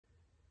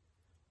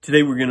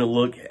Today we're going to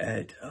look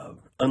at an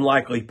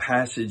unlikely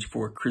passage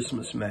for a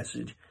Christmas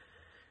message.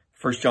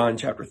 1 John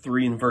chapter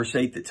 3 and verse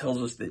 8 that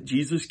tells us that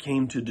Jesus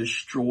came to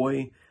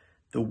destroy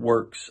the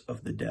works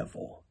of the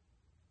devil.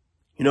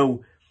 You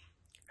know,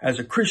 as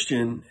a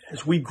Christian,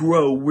 as we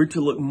grow, we're to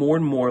look more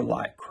and more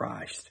like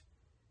Christ.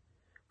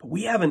 But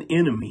we have an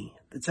enemy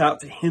that's out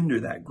to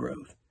hinder that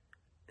growth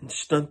and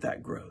stunt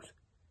that growth.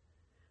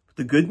 But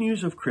the good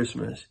news of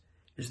Christmas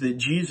is that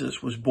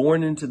Jesus was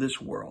born into this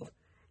world.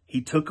 He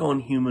took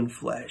on human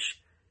flesh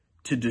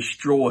to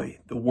destroy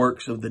the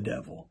works of the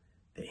devil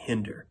that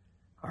hinder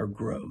our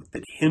growth,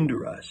 that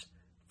hinder us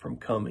from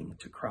coming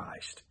to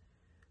Christ.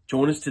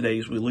 Join us today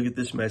as we look at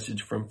this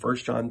message from 1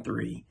 John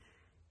 3.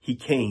 He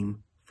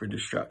came for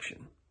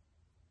destruction.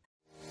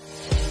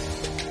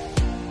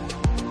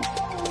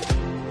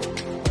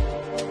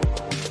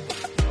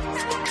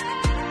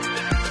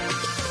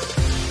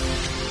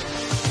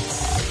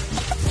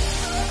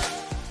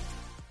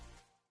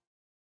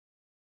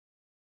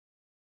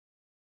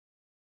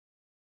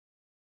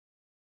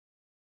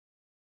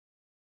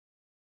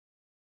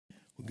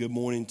 Good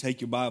morning.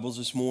 Take your Bibles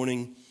this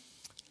morning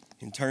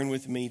and turn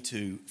with me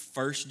to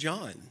 1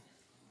 John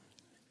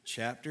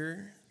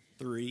chapter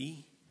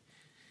 3.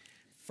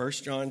 1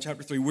 John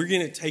chapter 3. We're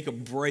going to take a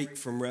break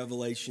from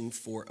Revelation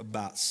for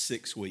about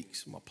 6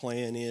 weeks. My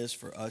plan is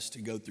for us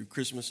to go through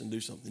Christmas and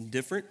do something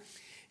different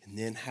and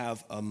then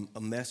have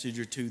a message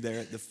or two there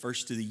at the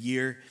first of the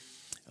year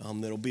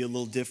that'll be a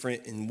little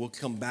different, and we'll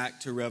come back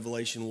to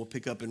Revelation. We'll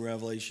pick up in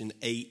Revelation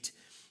 8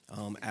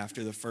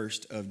 after the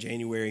 1st of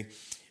January.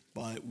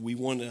 But we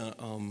want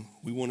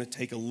to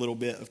take a little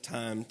bit of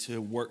time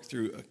to work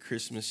through a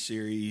Christmas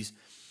series.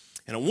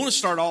 And I want to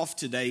start off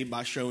today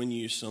by showing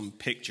you some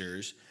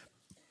pictures.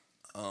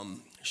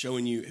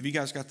 Showing you, have you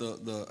guys got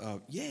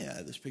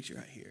this picture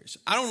right here. So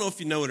I don't know if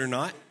you know it or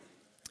not,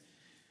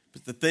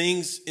 but the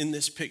things in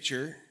this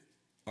picture,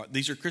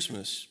 these are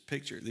Christmas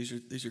pictures.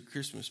 These are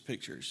Christmas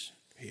pictures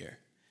here.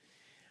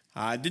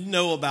 I didn't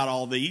know about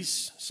all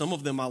these. Some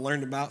of them I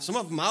learned about. Some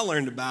of them I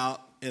learned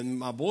about. And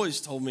my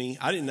boys told me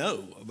I didn't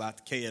know about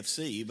the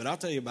KFC, but I'll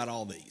tell you about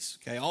all these.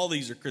 Okay, all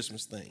these are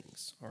Christmas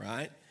things, all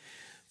right?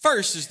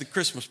 First is the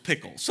Christmas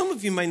pickle. Some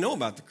of you may know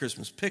about the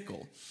Christmas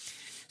pickle.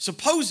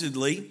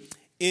 Supposedly,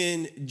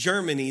 in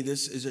Germany,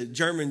 this is a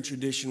German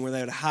tradition where they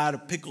would hide a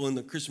pickle in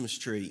the Christmas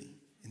tree.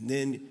 And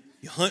then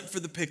you hunt for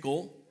the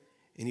pickle,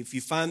 and if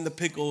you find the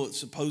pickle, it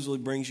supposedly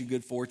brings you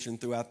good fortune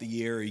throughout the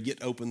year, or you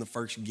get to open the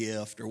first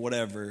gift, or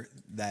whatever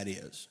that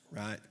is,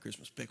 right? The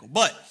Christmas pickle.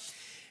 But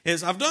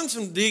as I've done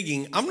some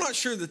digging, I'm not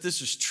sure that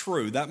this is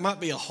true. That might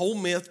be a whole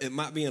myth. It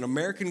might be an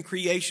American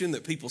creation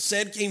that people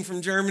said came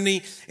from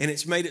Germany, and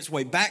it's made its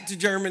way back to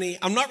Germany.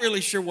 I'm not really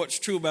sure what's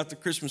true about the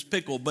Christmas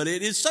pickle, but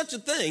it is such a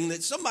thing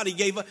that somebody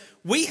gave us.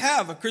 We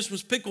have a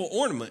Christmas pickle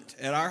ornament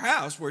at our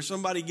house where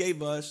somebody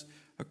gave us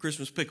a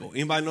Christmas pickle.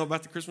 Anybody know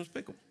about the Christmas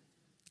pickle?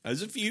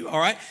 There's a few, all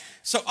right.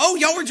 So,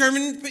 y'all were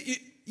German.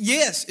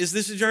 Yes. Is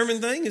this a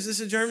German thing? Is this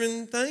a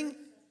German thing?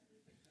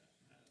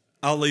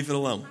 I'll leave it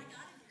alone.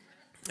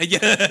 Yeah,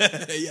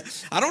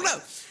 I don't know.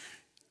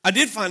 I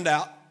did find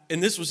out,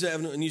 and this was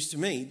evident news to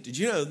me. Did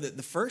you know that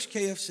the first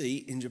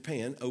KFC in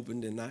Japan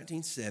opened in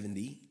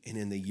 1970, and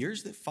in the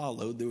years that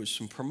followed, there was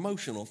some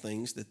promotional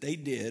things that they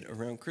did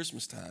around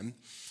Christmas time.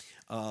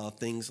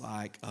 Things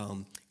like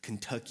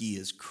Kentucky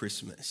is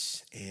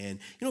Christmas. And,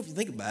 if you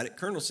think about it,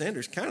 Colonel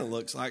Sanders kind of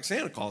looks like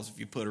Santa Claus if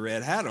you put a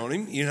red hat on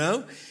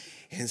him,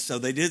 And so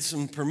they did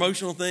some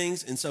promotional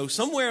things. And so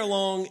somewhere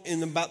along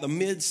in about the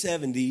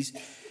mid-'70s,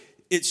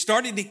 it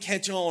started to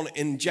catch on,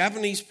 and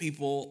Japanese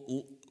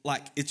people,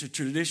 it's a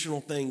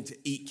traditional thing to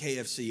eat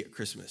KFC at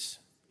Christmas.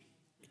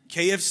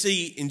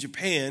 KFC in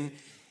Japan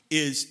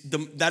is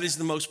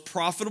the most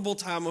profitable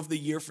time of the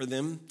year for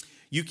them.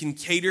 You can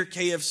cater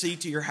KFC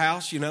to your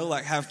house,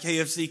 have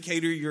KFC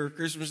cater your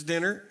Christmas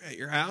dinner at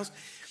your house.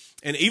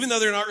 And even though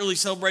they're not really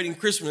celebrating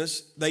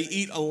Christmas, they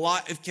eat a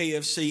lot of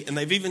KFC, and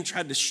they've even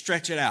tried to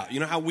stretch it out.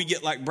 You know how we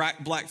get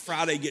Black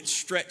Friday gets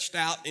stretched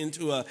out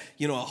into a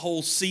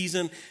whole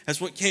season? That's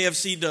what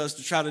KFC does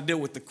to try to deal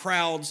with the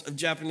crowds of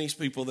Japanese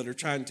people that are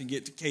trying to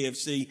get to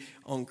KFC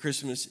on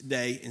Christmas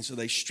Day. And so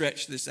they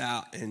stretch this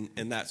out, and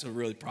that's a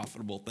really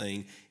profitable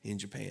thing in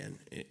Japan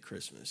at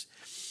Christmas.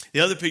 The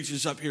other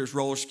pictures up here is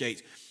roller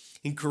skates.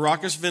 In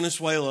Caracas,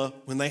 Venezuela,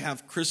 when they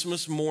have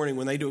Christmas morning,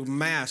 when they do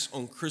Mass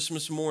on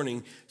Christmas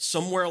morning,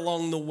 somewhere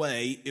along the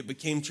way, it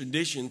became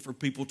tradition for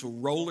people to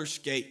roller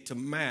skate to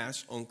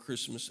Mass on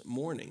Christmas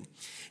morning.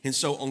 And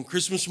so on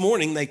Christmas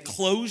morning, they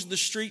close the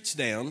streets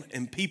down,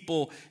 and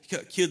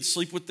kids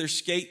sleep with their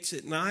skates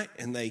at night,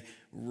 and they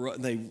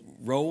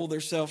roll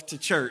themselves to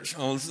church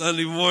on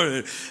Sunday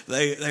morning.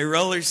 They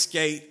roller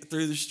skate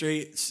through the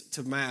streets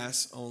to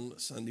Mass on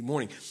Sunday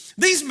morning.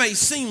 These may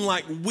seem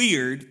like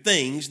weird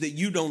things that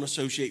you don't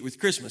associate with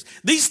Christmas.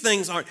 These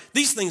things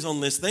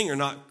on this thing are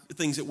not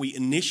things that we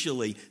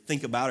initially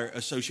think about or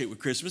associate with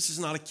Christmas. It's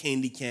not a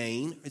candy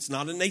cane. It's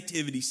not a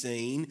nativity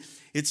scene.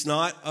 It's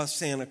not a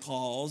Santa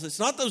Claus. It's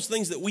not those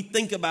things that we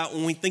think about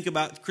when we think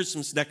about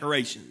Christmas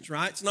decorations,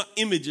 right? It's not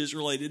images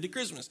related to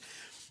Christmas.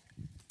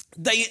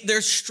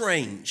 they're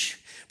strange.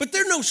 But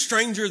they're no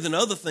stranger than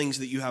other things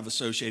that you have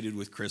associated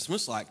with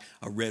Christmas, like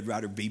a Red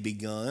Ryder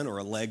BB gun or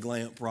a leg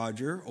lamp,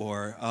 Roger,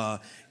 or,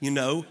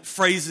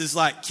 phrases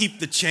like keep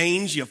the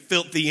change, you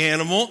filthy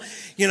animal.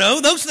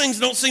 Those things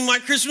don't seem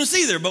like Christmas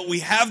either, but we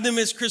have them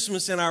as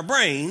Christmas in our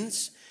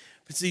brains.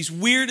 It's these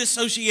weird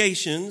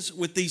associations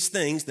with these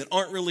things that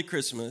aren't really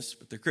Christmas,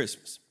 but they're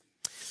Christmas.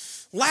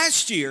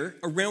 Last year,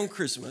 around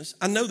Christmas,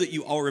 I know that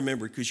you all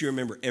remember because you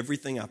remember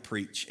everything I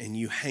preach and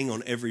you hang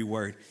on every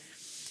word.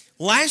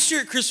 Last year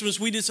at Christmas,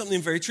 we did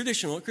something very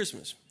traditional at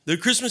Christmas. The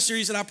Christmas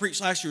series that I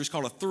preached last year was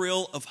called A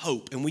Thrill of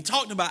Hope. And we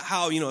talked about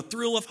how, a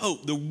thrill of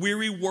hope, the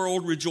weary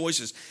world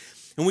rejoices.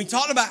 And we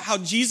talked about how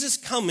Jesus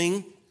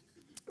coming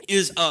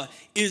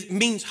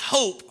means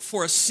hope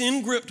for a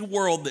sin-gripped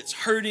world that's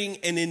hurting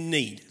and in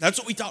need. That's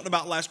what we talked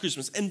about last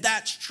Christmas, and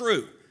that's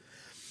true.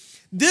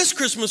 This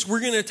Christmas,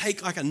 we're going to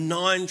take like a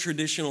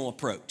non-traditional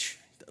approach.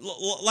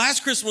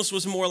 Last Christmas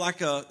was more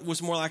like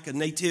a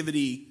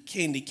nativity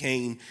candy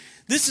cane.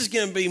 This is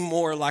going to be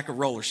more like a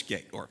roller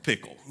skate or a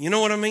pickle. You know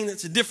what I mean?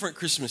 It's a different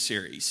Christmas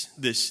series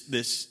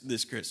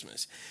this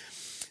Christmas.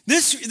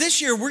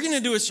 This year, we're going to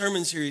do a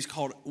sermon series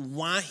called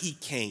Why He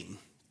Came.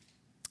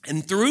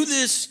 And through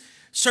this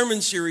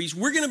sermon series,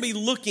 we're going to be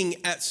looking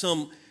at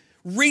some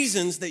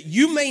reasons that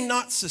you may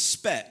not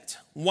suspect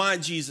why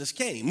Jesus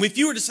came. If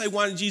you were to say,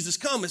 why did Jesus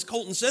come? As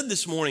Colton said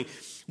this morning,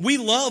 we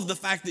love the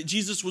fact that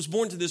Jesus was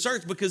born to this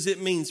earth because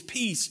it means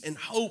peace and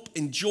hope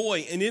and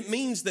joy, and it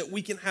means that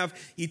we can have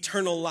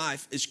eternal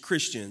life as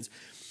Christians.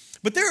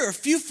 But there are a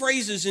few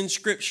phrases in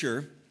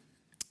Scripture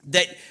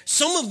that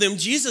some of them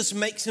Jesus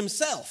makes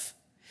himself.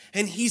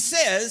 And he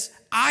says,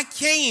 I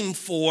came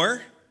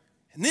for,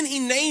 and then he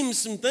names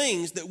some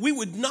things that we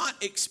would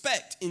not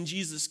expect in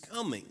Jesus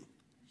coming.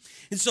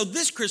 And so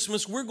this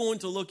Christmas, we're going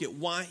to look at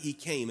why he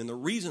came, and the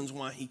reasons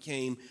why he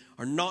came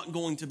are not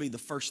going to be the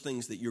first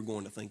things that you're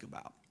going to think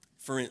about.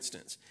 For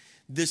instance,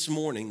 this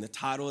morning, the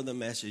title of the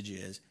message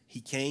is, He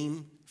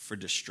Came for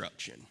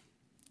Destruction.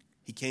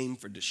 He came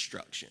for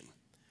destruction.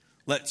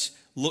 Let's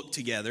look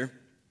together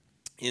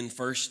in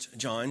 1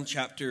 John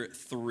chapter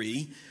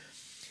 3.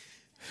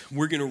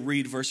 We're going to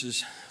read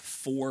verses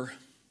 4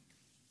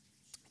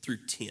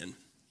 through 10.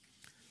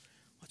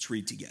 Let's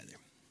read together.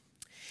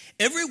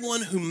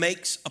 Everyone who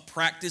makes a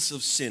practice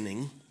of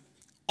sinning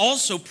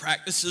also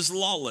practices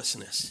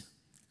lawlessness.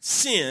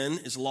 Sin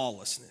is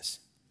lawlessness.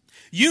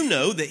 You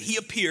know that he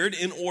appeared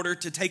in order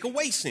to take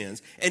away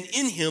sins, and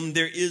in him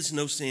there is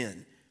no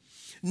sin.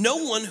 No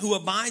one who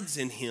abides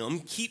in him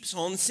keeps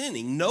on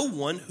sinning. No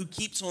one who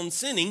keeps on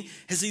sinning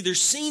has either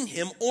seen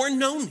him or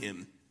known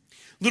him.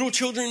 Little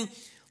children,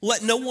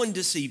 let no one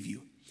deceive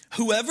you.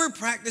 Whoever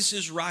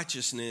practices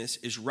righteousness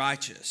is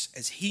righteous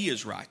as he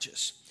is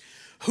righteous.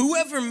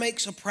 Whoever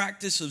makes a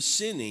practice of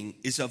sinning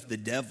is of the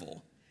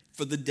devil,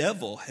 for the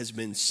devil has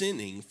been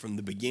sinning from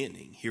the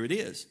beginning. Here it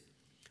is.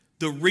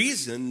 The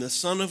reason the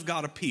Son of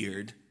God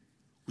appeared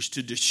was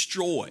to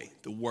destroy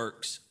the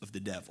works of the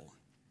devil.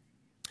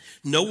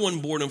 No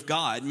one born of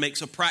God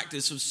makes a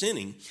practice of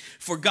sinning,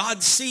 for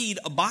God's seed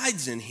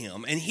abides in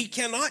him, and he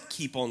cannot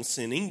keep on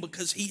sinning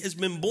because he has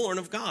been born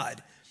of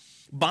God.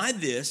 By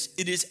this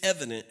it is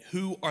evident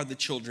who are the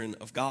children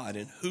of God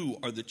and who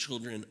are the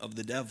children of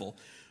the devil.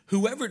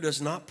 Whoever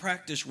does not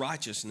practice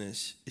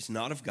righteousness is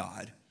not of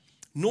God,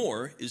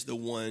 nor is the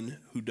one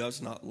who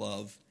does not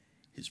love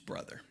his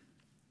brother.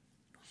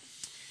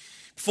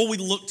 Before we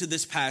look to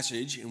this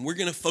passage, and we're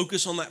going to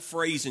focus on that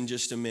phrase in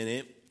just a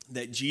minute,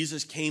 that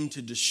Jesus came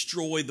to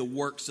destroy the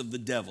works of the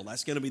devil.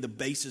 That's going to be the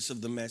basis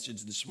of the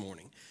message this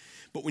morning.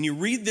 But when you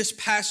read this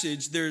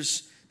passage,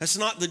 that's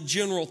not the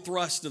general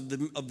thrust of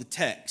the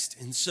text.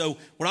 And so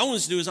what I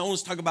want to do is I want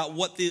to talk about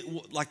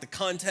the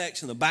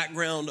context and the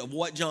background of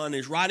what John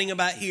is writing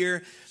about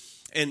here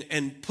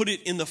and put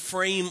it in the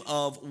frame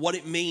of what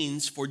it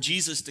means for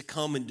Jesus to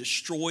come and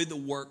destroy the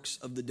works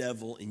of the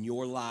devil in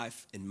your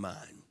life and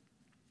mine.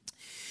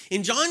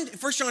 In 1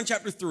 John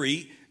chapter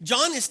 3,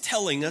 John is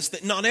telling us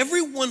that not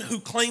everyone who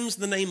claims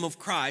the name of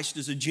Christ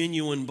is a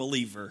genuine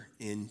believer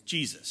in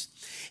Jesus.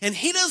 And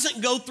he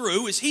doesn't go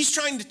through, as he's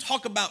trying to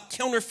talk about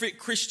counterfeit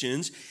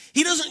Christians,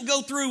 he doesn't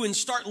go through and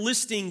start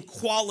listing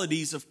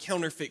qualities of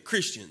counterfeit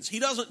Christians. He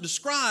doesn't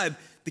describe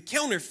the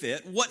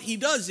counterfeit. What he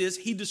does is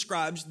he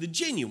describes the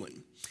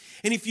genuine.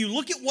 And if you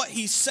look at what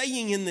he's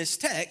saying in this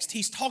text,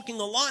 he's talking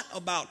a lot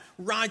about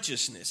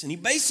righteousness. And he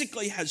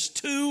basically has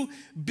two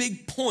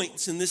big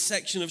points in this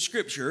section of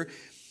Scripture.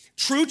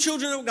 True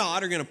children of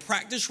God are going to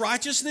practice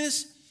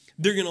righteousness.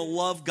 They're going to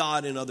love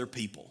God and other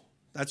people.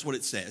 That's what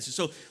it says. And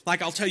so,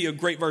 I'll tell you a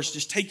great verse.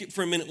 Just take it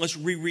for a minute. Let's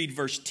reread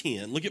verse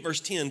 10. Look at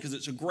verse 10 because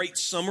it's a great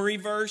summary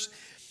verse.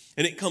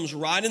 And it comes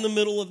right in the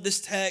middle of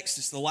this text.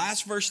 It's the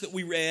last verse that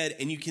we read.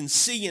 And you can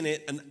see in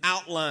it an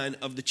outline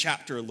of the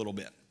chapter a little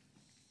bit.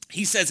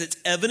 He says it's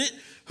evident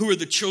who are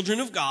the children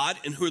of God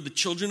and who are the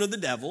children of the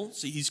devil.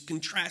 So he's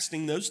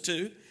contrasting those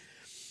two.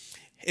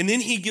 And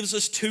then he gives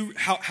us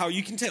how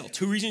you can tell,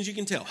 two reasons you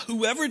can tell.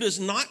 Whoever does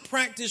not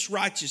practice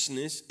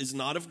righteousness is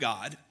not of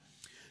God,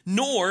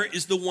 nor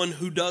is the one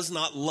who does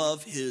not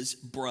love his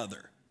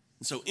brother.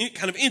 And so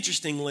kind of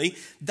interestingly,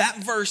 that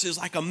verse is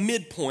like a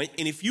midpoint.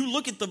 And if you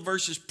look at the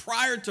verses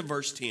prior to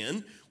verse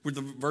 10, were the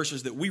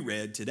verses that we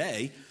read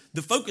today,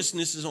 the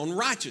focusness is on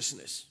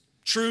righteousness.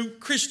 True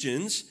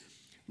Christians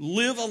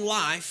live a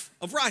life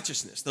of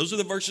righteousness. Those are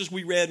the verses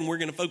we read and we're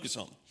going to focus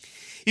on.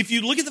 If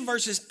you look at the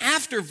verses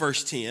after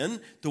verse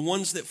 10, the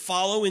ones that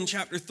follow in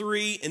chapter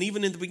 3 and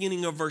even in the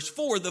beginning of verse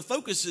 4, the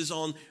focus is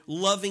on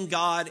loving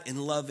God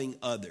and loving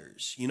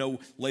others. You know,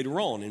 later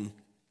on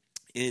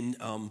in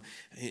 1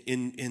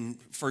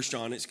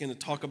 John, it's going to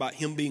talk about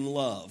him being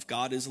love.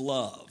 God is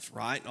love,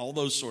 right? All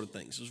those sort of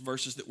things. Those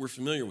verses that we're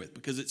familiar with,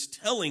 because it's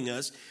telling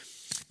us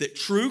that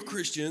true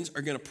Christians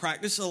are going to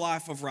practice a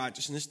life of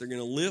righteousness. They're going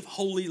to live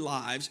holy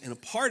lives. And a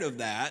part of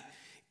that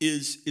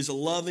is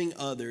loving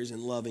others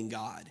and loving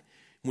God.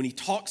 When he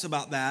talks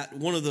about that,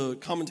 one of the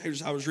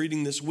commentators I was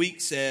reading this week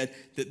said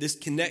that this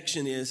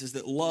connection is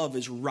that love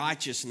is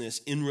righteousness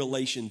in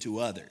relation to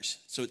others.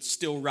 So it's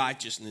still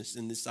righteousness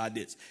in this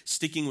idea. It's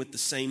sticking with the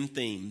same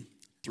theme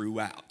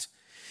throughout.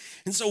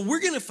 And so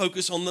we're going to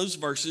focus on those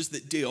verses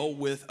that deal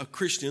with a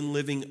Christian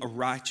living a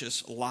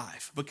righteous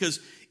life, because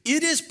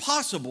it is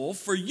possible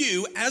for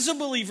you as a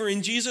believer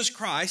in Jesus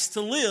Christ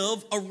to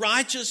live a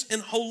righteous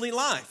and holy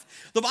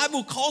life. The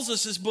Bible calls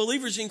us as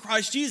believers in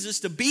Christ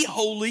Jesus to be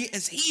holy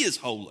as he is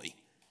holy.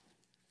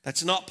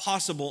 That's not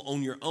possible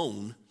on your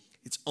own.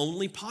 It's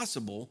only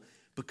possible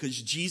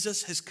because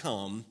Jesus has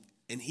come,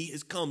 and he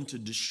has come to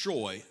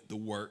destroy the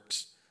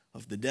works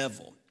of the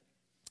devil.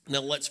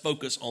 Now let's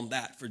focus on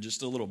that for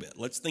just a little bit.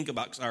 Let's think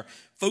about, because our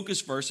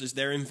focus verse is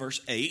there in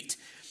verse 8,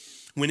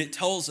 when it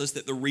tells us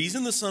that the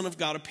reason the Son of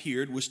God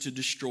appeared was to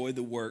destroy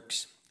the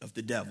works of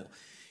the devil.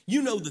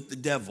 You know that the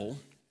devil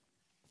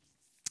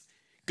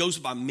goes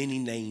by many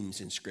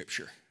names in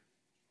Scripture.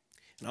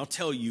 And I'll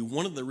tell you,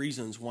 one of the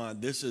reasons why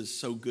this is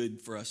so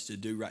good for us to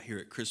do right here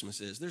at Christmas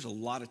is there's a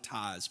lot of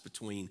ties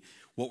between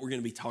what we're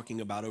going to be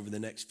talking about over the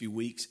next few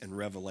weeks and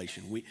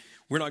Revelation.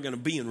 We're not going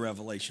to be in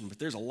Revelation, but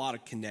there's a lot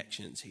of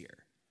connections here,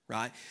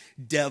 right?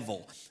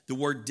 Devil. The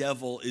word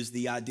devil is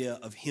the idea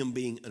of him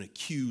being an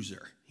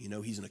accuser. You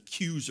know, he's an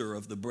accuser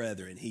of the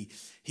brethren.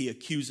 He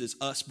accuses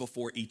us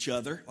before each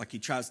other, like he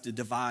tries to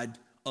divide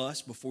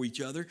us before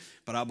each other.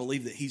 But I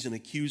believe that he's an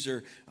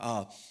accuser,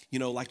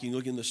 like you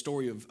look in the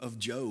story of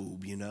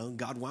Job,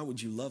 God, why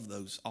would you love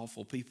those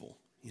awful people,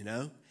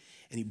 And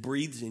he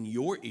breathes in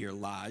your ear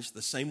lies,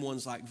 the same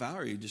ones like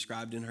Valerie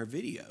described in her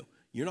video.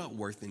 You're not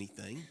worth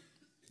anything.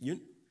 You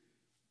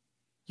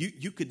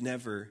could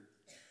never,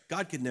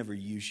 God could never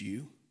use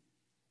you.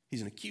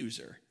 He's an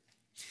accuser.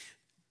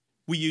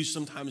 We use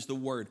sometimes the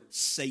word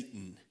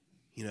Satan,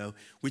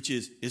 which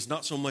is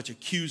not so much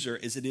accuser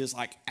as it is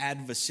like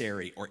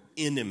adversary or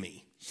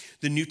enemy.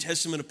 The New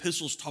Testament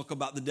epistles talk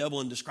about the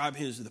devil and describe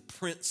him as the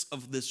prince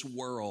of this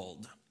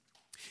world.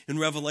 In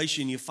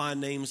Revelation, you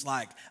find names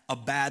like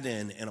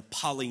Abaddon and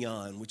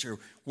Apollyon, which are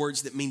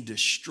words that mean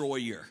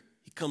destroyer.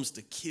 He comes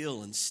to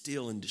kill and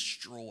steal and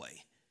destroy.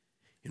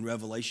 In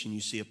Revelation,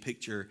 you see a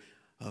picture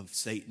of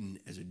Satan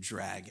as a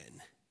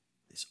dragon,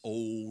 this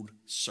old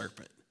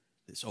serpent,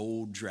 this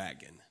old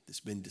dragon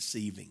that's been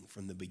deceiving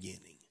from the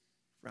beginning,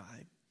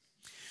 right?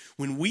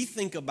 When we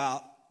think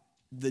about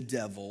the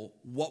devil,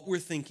 what we're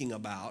thinking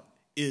about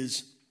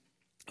is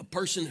a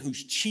person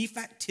whose chief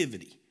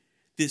activity,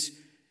 this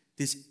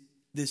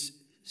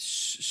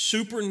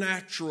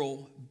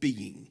supernatural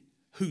being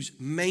whose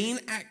main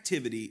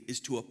activity is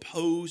to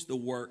oppose the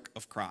work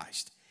of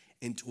Christ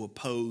and to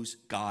oppose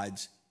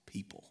God's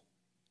people.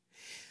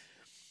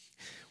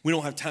 We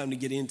don't have time to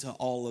get into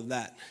all of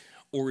that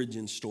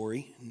origin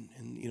story,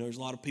 and there's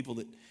a lot of people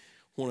that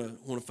want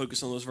to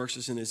focus on those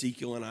verses in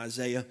Ezekiel and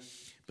Isaiah.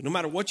 But no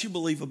matter what you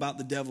believe about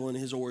the devil and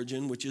his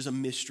origin, which is a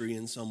mystery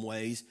in some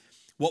ways,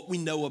 what we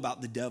know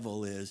about the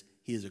devil is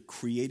he is a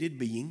created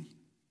being,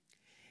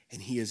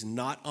 and he is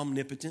not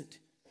omnipotent.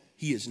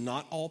 He is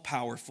not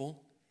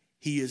all-powerful.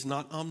 He is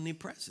not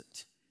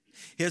omnipresent.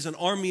 He has an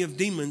army of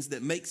demons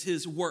that makes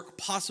his work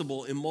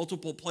possible in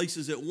multiple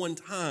places at one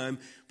time.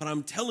 But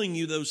I'm telling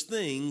you those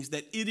things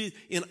that it is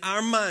in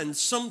our minds,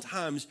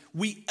 sometimes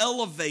we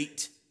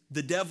elevate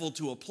the devil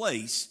to a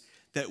place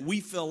that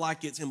we feel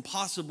like it's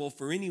impossible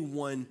for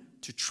anyone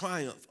to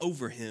triumph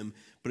over him.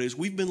 But as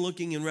we've been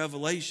looking in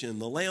Revelation,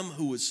 the Lamb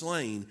who was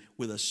slain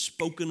with a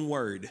spoken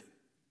word,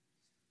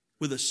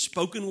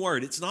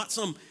 it's not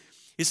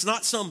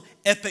some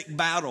epic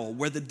battle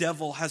where the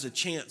devil has a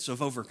chance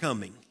of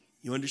overcoming.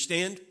 You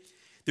understand?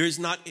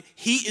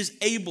 He is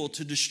able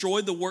to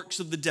destroy the works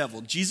of the devil.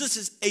 Jesus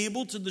is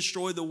able to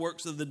destroy the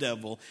works of the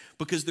devil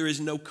because there is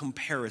no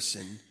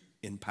comparison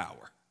in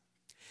power.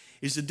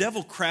 Is the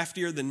devil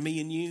craftier than me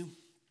and you?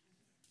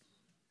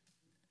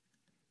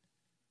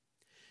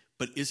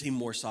 But is he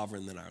more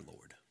sovereign than our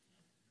Lord?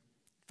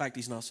 In fact,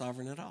 he's not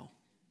sovereign at all.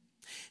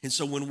 And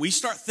so when we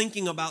start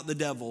thinking about the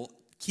devil,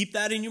 keep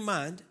that in your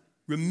mind.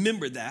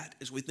 Remember that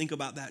as we think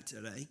about that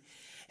today.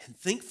 And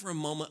think for a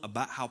moment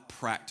about how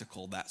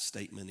practical that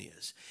statement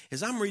is.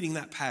 As I'm reading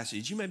that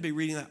passage, you may be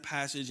reading that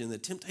passage and the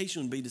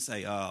temptation would be to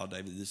say, oh,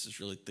 David, this is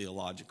really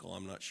theological.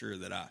 I'm not sure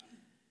that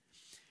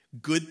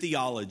Good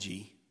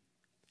theology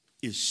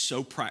is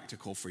so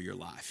practical for your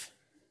life.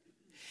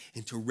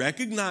 And to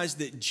recognize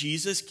that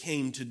Jesus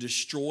came to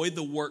destroy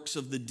the works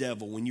of the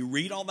devil. When you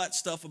read all that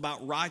stuff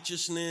about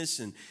righteousness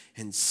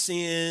and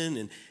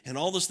sin and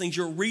all those things,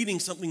 you're reading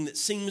something that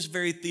seems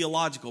very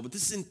theological, but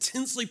this is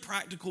intensely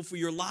practical for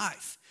your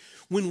life.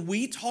 When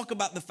we talk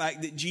about the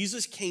fact that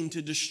Jesus came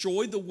to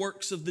destroy the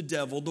works of the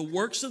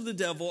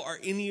devil are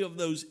any of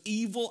those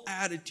evil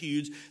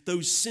attitudes,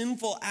 those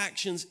sinful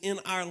actions in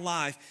our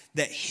life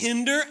that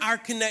hinder our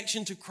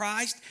connection to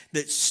Christ,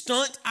 that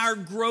stunt our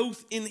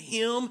growth in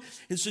Him.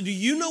 And so do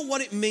you know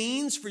what it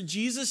means for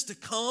Jesus to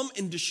come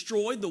and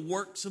destroy the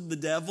works of the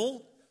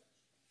devil?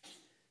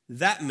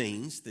 That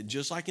means that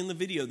just like in the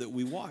video that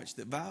we watched,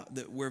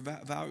 where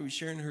Valerie was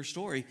sharing her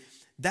story,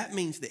 that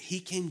means that He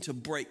came to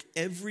break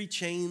every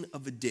chain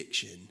of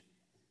addiction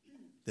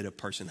that a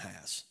person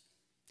has.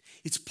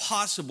 It's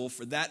possible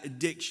for that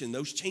addiction,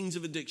 those chains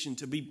of addiction,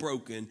 to be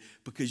broken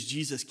because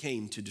Jesus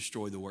came to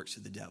destroy the works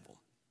of the devil.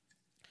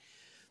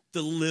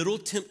 The little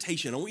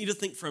temptation, I want you to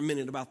think for a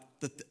minute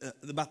about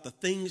the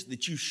things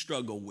that you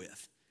struggle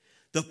with.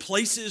 The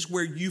places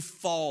where you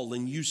fall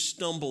and you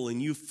stumble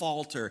and you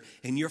falter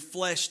and your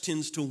flesh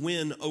tends to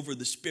win over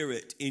the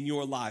Spirit in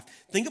your life.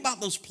 Think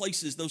about those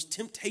places, those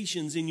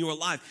temptations in your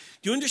life.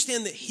 Do you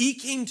understand that He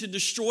came to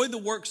destroy the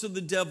works of the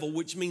devil,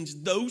 which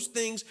means those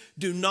things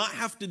do not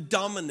have to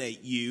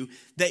dominate you,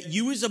 that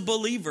you as a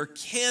believer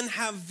can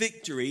have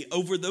victory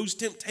over those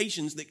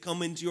temptations that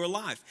come into your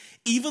life.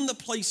 Even the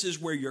places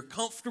where you're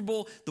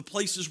comfortable, the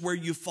places where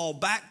you fall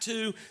back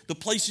to, the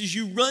places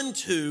you run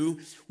to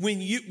when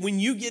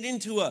you get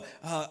into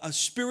a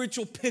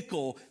spiritual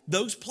pickle,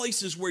 those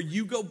places where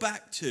you go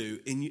back to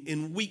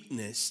in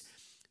weakness,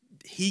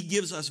 He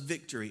gives us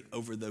victory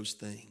over those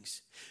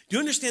things. Do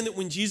you understand that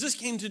when Jesus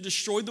came to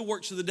destroy the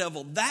works of the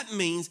devil, that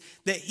means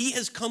that He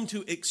has come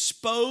to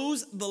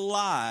expose the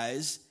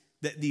lies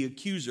that the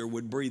accuser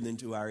would breathe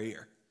into our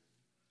ear?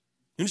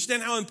 You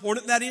understand how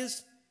important that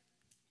is?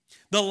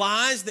 The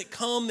lies that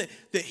come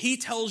that He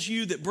tells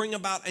you that bring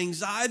about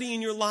anxiety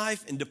in your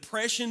life and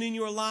depression in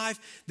your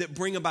life, that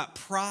bring about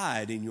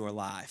pride in your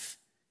life.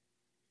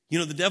 You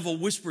know, the devil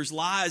whispers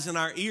lies in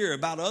our ear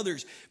about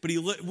others, but he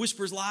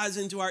whispers lies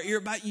into our ear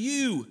about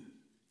you.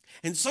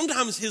 And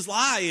sometimes his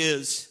lie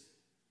is,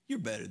 you're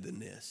better than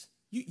this.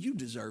 You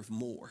deserve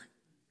more.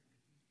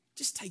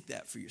 Just take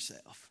that for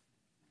yourself.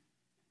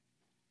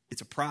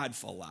 It's a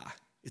prideful lie.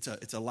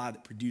 It's a lie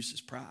that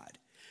produces pride.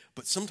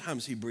 But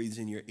sometimes he breathes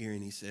in your ear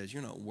and he says,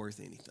 you're not worth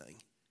anything.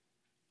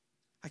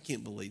 I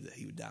can't believe that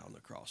He would die on the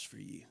cross for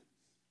you.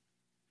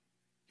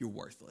 You're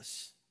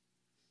worthless.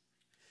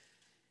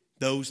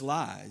 Those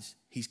lies,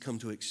 He's come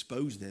to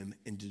expose them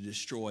and to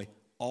destroy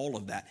all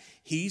of that.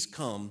 He's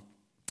come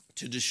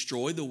to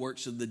destroy the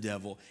works of the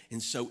devil.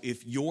 And so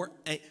if you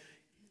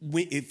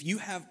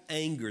have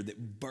anger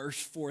that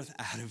bursts forth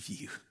out of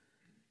you,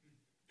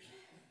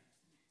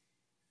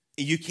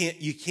 you can't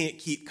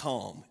keep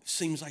calm. It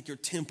seems like your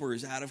temper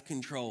is out of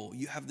control.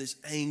 You have this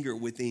anger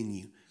within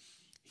you.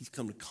 He's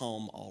come to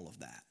calm all of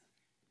that.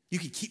 You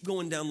could keep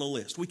going down the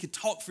list. We could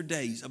talk for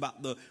days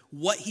about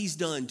what He's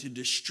done to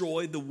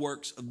destroy the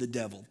works of the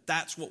devil.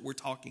 That's what we're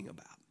talking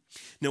about.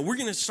 Now, we're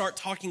going to start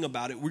talking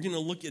about it. We're going to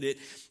look at it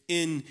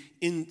in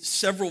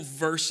several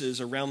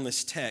verses around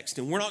this text,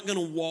 and we're not going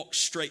to walk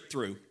straight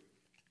through.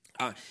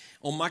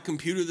 On my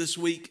computer this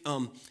week,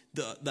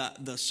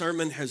 the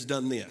sermon has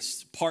done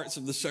this. Parts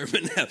of the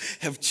sermon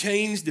have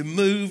changed and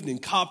moved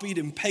and copied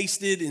and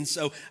pasted. And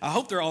so I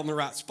hope they're all in the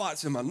right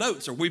spots in my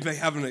notes, or we may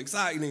have an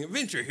exciting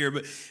adventure here.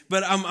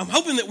 But I'm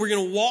hoping that we're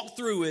going to walk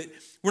through it.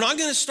 We're not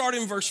going to start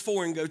in verse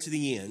 4 and go to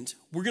the end.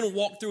 We're going to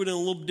walk through it in a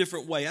little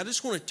different way. I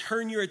just want to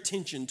turn your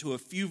attention to a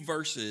few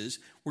verses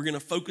we're going to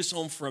focus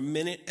on for a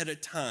minute at a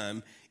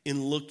time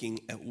in looking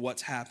at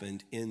what's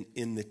happened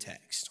in the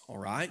text. All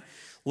right?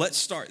 Let's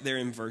start there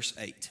in verse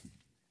 8.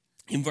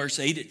 In verse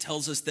 8, it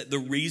tells us that the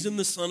reason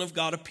the Son of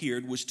God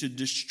appeared was to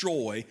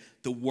destroy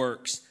the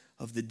works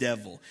of the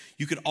devil.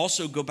 You could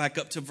also go back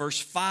up to verse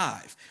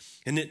 5,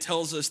 and it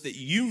tells us that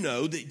you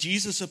know that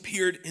Jesus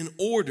appeared in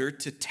order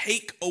to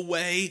take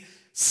away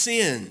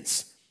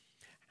sins.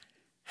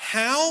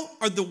 How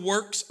are the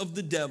works of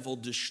the devil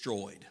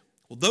destroyed?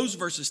 Well, those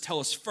verses tell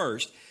us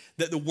first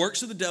that the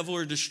works of the devil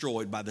are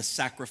destroyed by the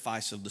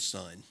sacrifice of the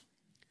Son.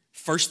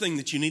 First thing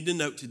that you need to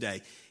note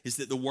today is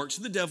that the works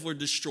of the devil are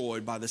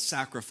destroyed by the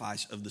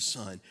sacrifice of the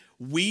Son.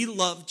 We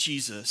love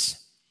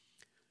Jesus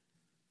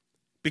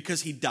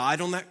because He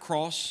died on that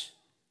cross,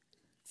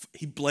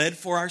 He bled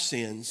for our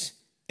sins,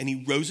 and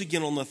He rose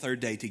again on the third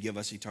day to give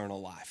us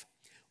eternal life.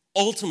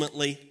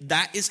 Ultimately,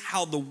 that is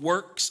how the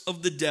works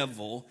of the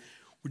devil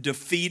were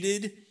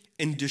defeated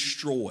and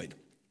destroyed.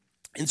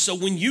 And so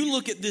when you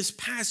look at this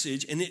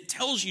passage and it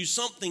tells you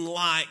something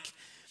like,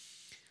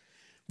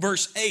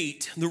 verse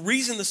 8, the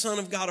reason the Son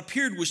of God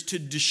appeared was to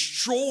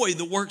destroy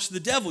the works of the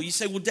devil. You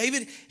say, well,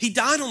 David, He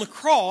died on the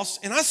cross,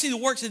 and I see the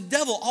works of the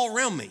devil all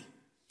around me.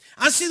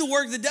 I see the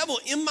work of the devil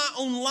in my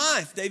own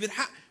life, David.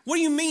 What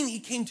do you mean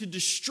He came to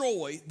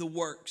destroy the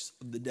works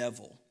of the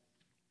devil?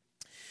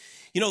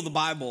 You know, the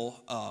Bible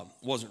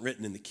wasn't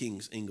written in the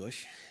King's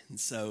English, and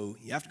so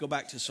you have to go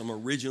back to some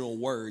original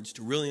words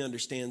to really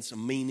understand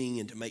some meaning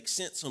and to make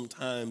sense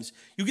sometimes.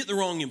 You get the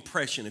wrong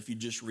impression if you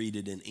just read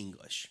it in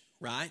English,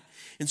 right?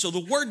 And so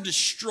the word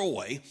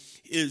destroy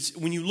is,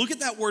 when you look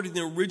at that word in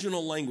the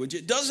original language,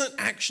 it doesn't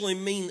actually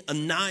mean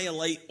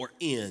annihilate or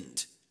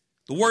end.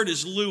 The word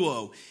is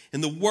luo,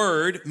 and the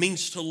word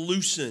means to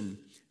loosen,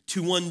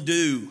 to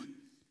undo,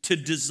 to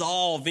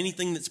dissolve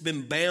anything that's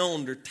been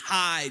bound or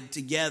tied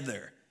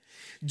together.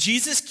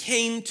 Jesus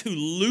came to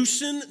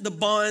loosen the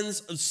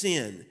bonds of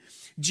sin.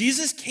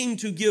 Jesus came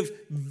to give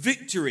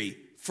victory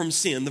from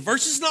sin. The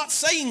verse is not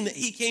saying that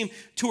he came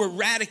to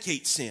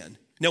eradicate sin.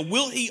 Now,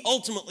 will he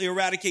ultimately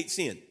eradicate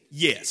sin?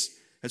 Yes.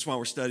 That's why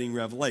we're studying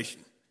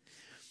Revelation.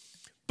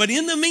 But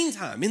in the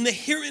meantime, in the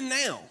here and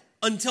now,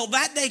 until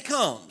that day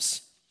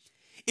comes,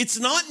 it's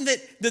not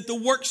that the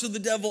works of the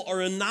devil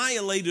are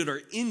annihilated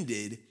or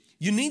ended.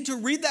 You need to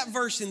read that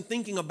verse in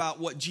thinking about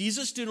what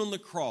Jesus did on the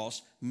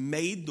cross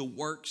made the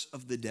works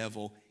of the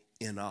devil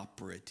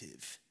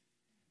inoperative.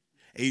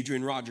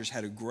 Adrian Rogers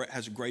has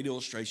a great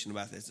illustration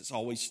about this. It's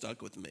always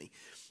stuck with me.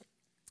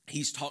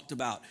 He's talked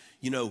about,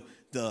 a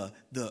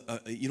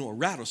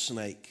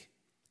rattlesnake.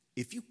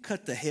 If you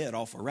cut the head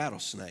off a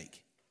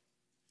rattlesnake,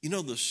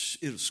 it'll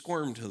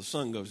squirm till the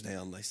sun goes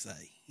down, they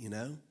say,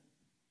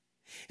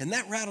 And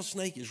that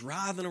rattlesnake is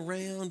writhing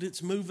around.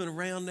 It's moving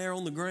around there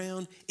on the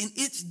ground, and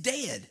it's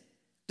dead.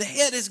 The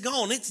head is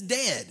gone. It's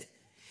dead.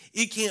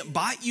 It can't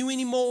bite you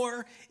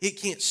anymore. It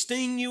can't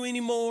sting you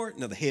anymore.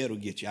 No, the head will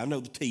get you. I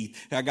know the teeth.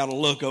 I got a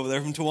look over there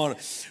from Tawana.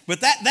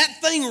 But that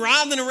thing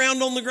writhing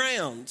around on the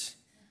ground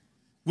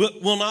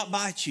will not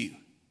bite you,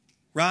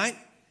 right?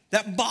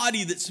 That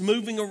body that's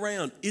moving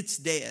around, it's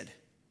dead.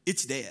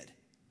 It's dead.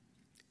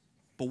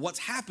 But what's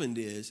happened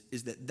is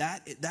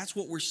that's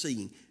what we're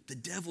seeing. The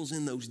devil's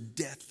in those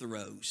death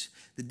throes.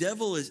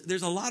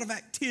 There's a lot of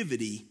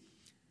activity,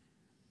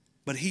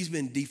 but he's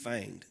been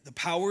defanged. The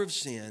power of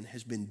sin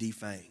has been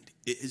defanged.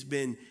 It's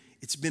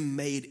been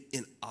made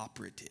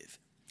inoperative.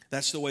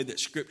 That's the way that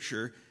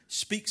Scripture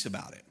speaks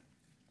about it.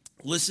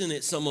 Listen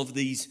at some of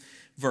these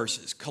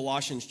verses.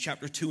 Colossians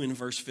chapter 2 and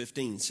verse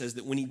 15 says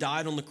that when he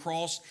died on the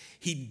cross,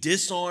 he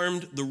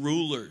disarmed the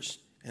rulers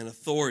and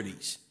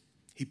authorities.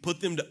 He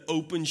put them to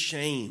open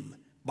shame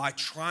by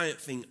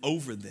triumphing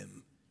over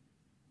them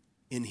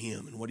in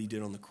him and what he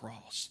did on the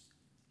cross.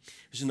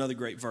 There's another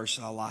great verse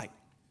I like.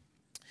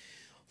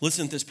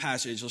 Listen to this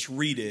passage. Let's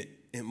read it.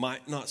 It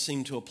might not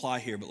seem to apply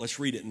here, but let's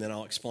read it and then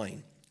I'll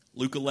explain.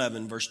 Luke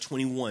 11, verse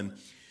 21.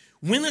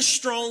 When a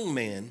strong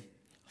man,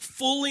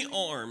 fully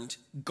armed,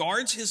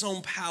 guards his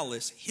own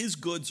palace, his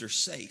goods are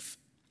safe.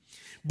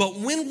 But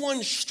when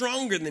one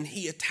stronger than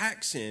he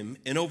attacks him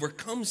and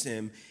overcomes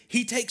him,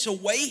 he takes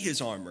away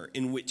his armor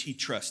in which he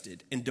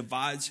trusted and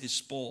divides his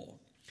spoil.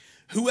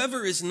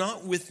 Whoever is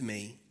not with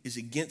me is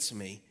against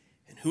me,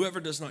 and whoever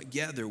does not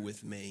gather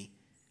with me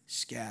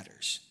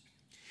scatters.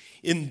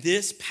 In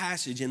this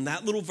passage, in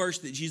that little verse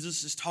that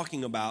Jesus is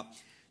talking about,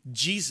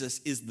 Jesus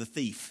is the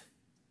thief.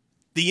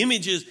 The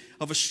image is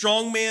of a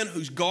strong man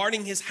who's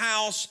guarding his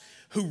house,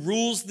 who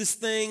rules this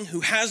thing,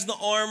 who has the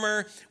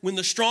armor. When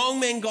the strong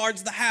man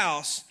guards the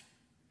house,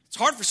 it's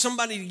hard for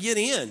somebody to get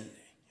in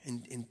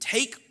and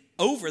take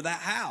over that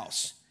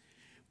house.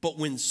 But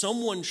when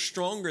someone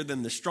stronger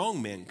than the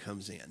strong man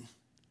comes in,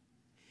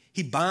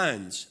 he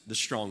binds the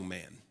strong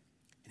man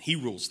and he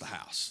rules the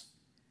house.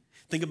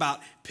 Think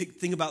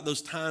about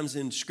those times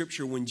in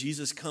Scripture when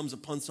Jesus comes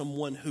upon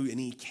someone and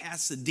he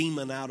casts a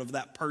demon out of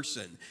that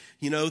person.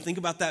 Think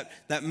about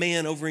that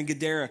man over in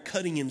Gadara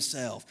cutting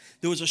himself.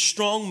 There was a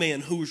strong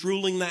man who was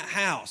ruling that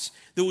house.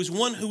 There was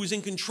one who was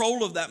in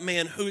control of that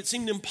man who it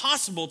seemed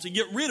impossible to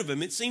get rid of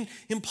him. It seemed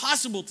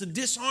impossible to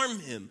disarm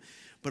him.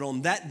 But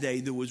on that day,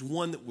 there was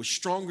one that was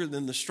stronger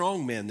than the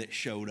strong man that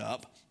showed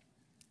up,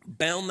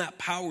 bound that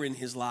power in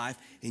his life,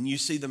 and you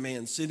see the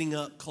man sitting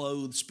up,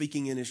 clothed,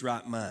 speaking in his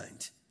right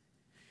mind.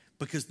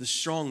 Because the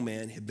strong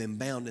man had been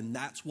bound, and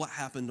that's what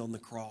happened on the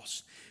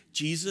cross.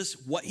 Jesus,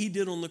 what he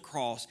did on the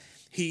cross,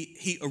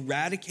 he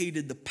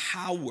eradicated the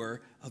power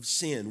of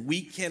sin.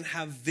 We can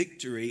have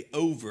victory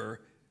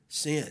over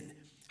sin.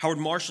 Howard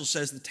Marshall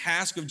says the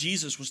task of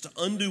Jesus was to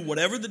undo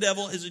whatever the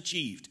devil has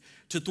achieved,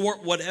 to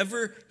thwart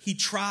whatever he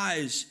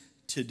tries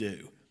to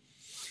do.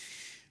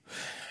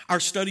 Our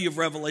study of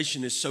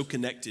Revelation is so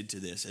connected to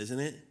this, isn't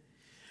it?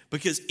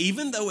 Because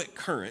even though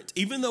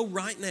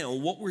right now,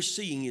 what we're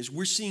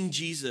seeing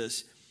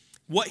Jesus,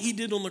 what he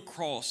did on the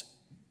cross,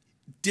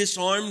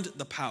 disarmed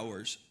the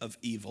powers of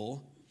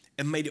evil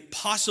and made it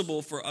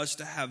possible for us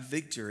to have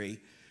victory.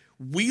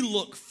 We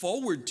look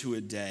forward to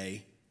a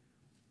day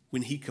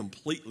when he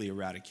completely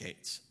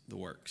eradicates the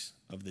works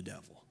of the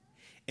devil.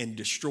 And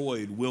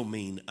destroyed will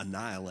mean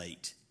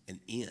annihilate and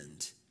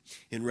end.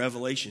 In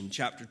Revelation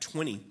chapter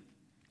 20,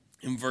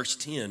 in verse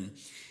 10,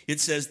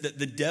 it says that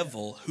the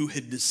devil who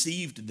had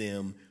deceived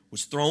them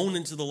was thrown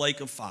into the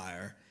lake of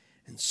fire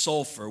and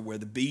sulfur where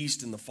the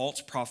beast and the false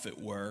prophet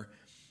were,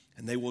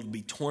 and they will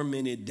be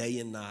tormented day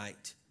and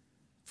night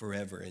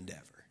forever and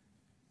ever.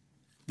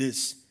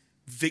 This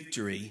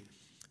victory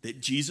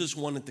that Jesus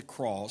won at the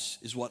cross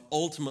is what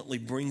ultimately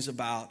brings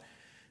about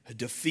a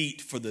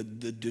defeat for the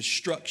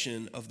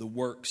destruction of the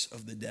works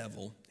of the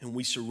devil. And when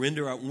we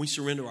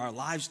surrender our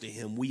lives to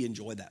him, we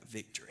enjoy that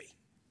victory.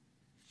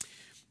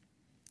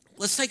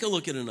 Let's take a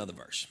look at another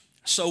verse.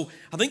 So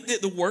I think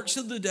that the works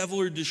of the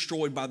devil are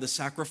destroyed by the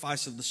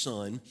sacrifice of the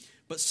Son.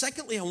 But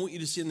secondly, I want you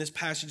to see in this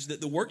passage that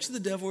the works of the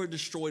devil are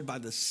destroyed by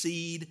the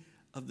seed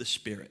of the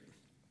Spirit.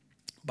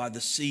 By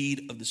the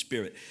seed of the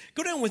Spirit.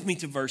 Go down with me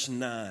to verse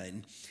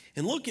 9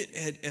 and look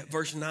at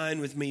verse 9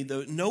 with me.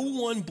 Though no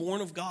one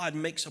born of God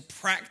makes a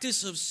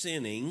practice of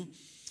sinning,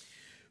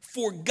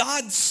 for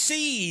God's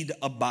seed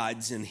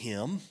abides in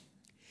him.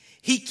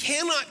 He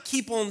cannot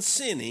keep on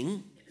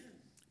sinning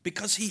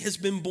because he has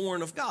been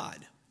born of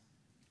God.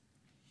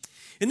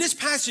 In this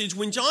passage,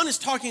 when John is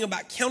talking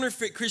about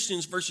counterfeit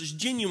Christians versus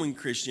genuine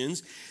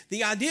Christians,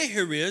 the idea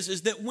here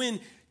is that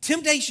when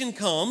temptation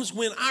comes,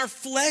 when our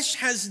flesh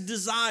has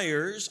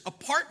desires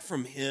apart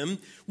from him,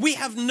 we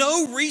have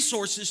no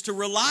resources to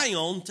rely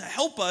on to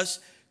help us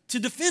to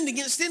defend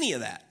against any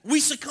of that. We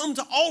succumb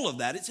to all of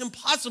that. It's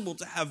impossible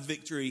to have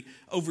victory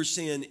over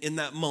sin in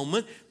that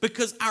moment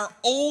because our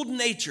old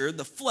nature,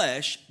 the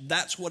flesh,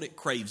 that's what it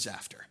craves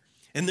after.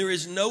 And there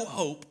is no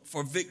hope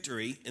for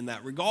victory in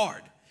that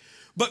regard.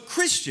 But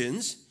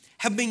Christians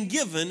have been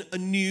given a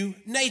new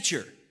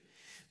nature.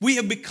 We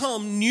have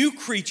become new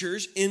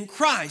creatures in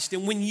Christ.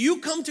 And when you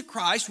come to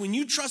Christ, when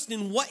you trust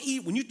in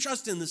when you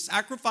trust in the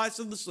sacrifice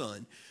of the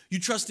Son, you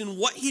trust in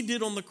what he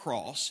did on the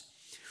cross,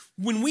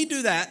 when we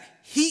do that,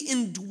 he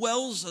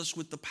indwells us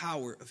with the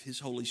power of his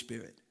Holy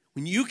Spirit.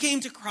 When you came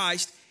to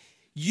Christ,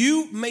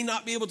 you may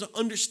not be able to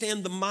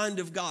understand the mind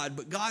of God,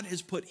 but God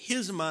has put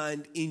his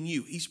mind in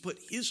you. He's put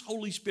his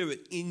Holy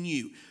Spirit in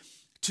you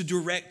to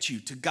direct you,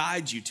 to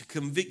guide you, to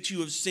convict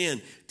you of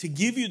sin, to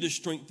give you the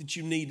strength that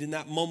you need in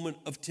that moment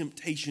of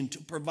temptation, to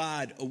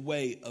provide a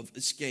way of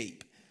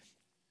escape.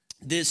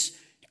 This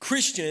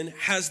Christian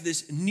has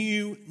this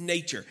new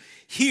nature.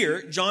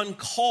 Here, John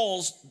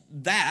calls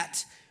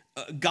that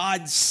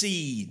God's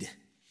seed.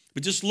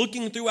 But just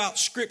looking throughout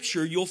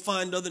Scripture, you'll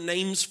find other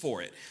names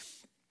for it.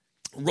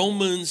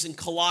 Romans and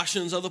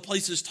Colossians, other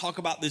places talk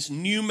about this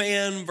new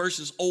man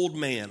versus old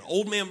man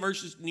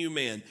versus new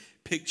man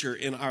picture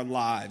in our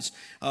lives.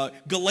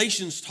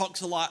 Galatians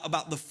talks a lot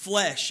about the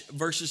flesh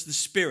versus the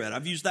spirit.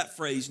 I've used that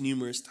phrase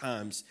numerous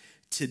times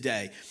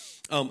today.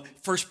 1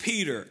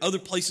 Peter, other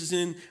places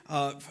in,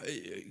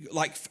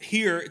 like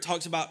here, it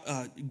talks about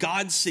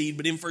God's seed,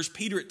 but in 1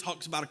 Peter, it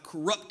talks about a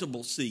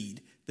corruptible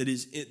seed that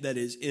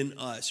is in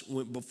us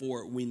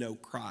before we know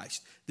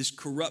Christ. This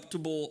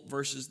corruptible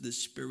versus the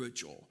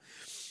spiritual.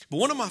 But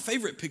one of my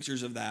favorite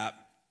pictures of that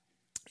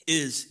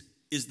is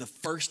the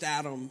first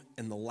Adam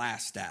and the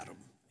last Adam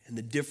and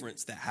the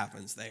difference that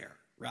happens there,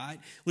 right?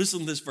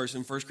 Listen to this verse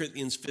in 1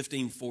 Corinthians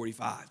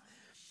 15:45.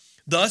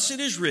 Thus it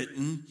is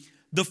written,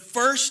 the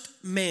first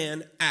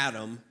man,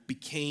 Adam,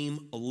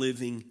 became a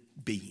living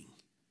being.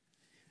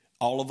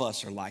 All of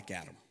us are like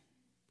Adam.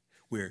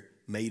 We're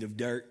made of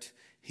dirt.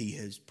 He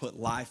has put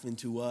life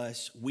into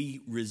us.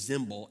 We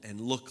resemble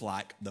and look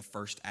like the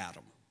first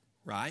Adam,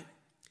 right?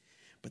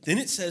 But then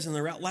it says in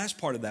the last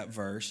part of that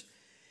verse,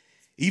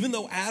 even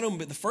though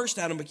the first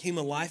Adam became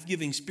a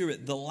life-giving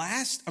spirit,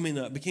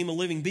 became a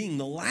living being,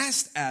 the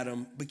last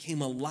Adam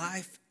became a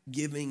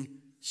life-giving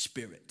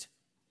spirit.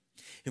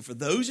 And for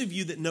those of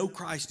you that know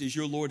Christ as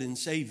your Lord and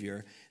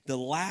Savior,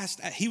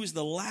 he was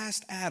the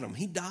last Adam.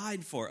 He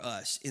died for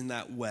us in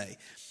that way.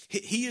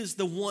 He is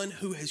the one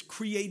who has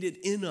created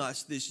in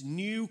us this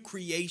new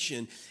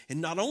creation.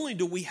 And not only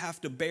do we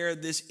have to bear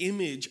this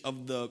image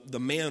of the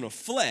man of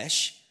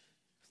flesh,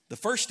 the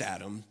first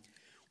Adam,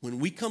 when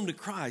we come to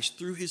Christ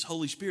through his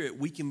Holy Spirit,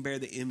 we can bear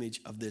the image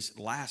of this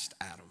last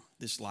Adam,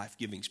 this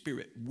life-giving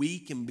spirit. We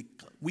can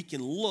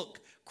look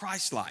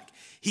Christ-like.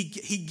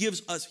 He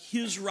gives us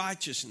his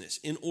righteousness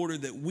in order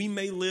that we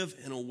may live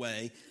in a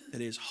way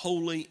that is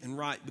holy and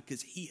right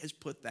because he has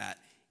put that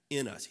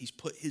in us. He's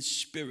put his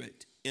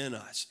spirit in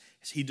us,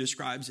 as he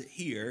describes it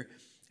here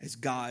as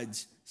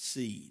God's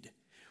seed.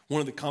 One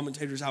of the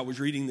commentators I was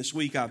reading this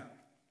week, I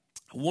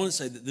want to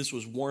say that this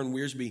was Warren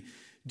Wiersbe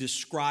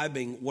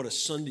describing what a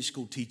Sunday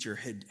school teacher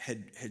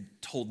had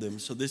told them.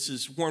 So this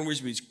is Warren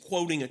Wiersbe's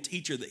quoting a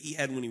teacher that he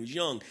had when he was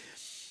young.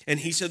 And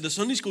he said, the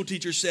Sunday school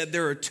teacher said,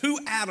 there are two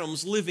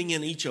Adams living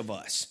in each of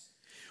us.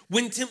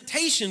 When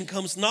temptation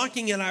comes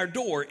knocking at our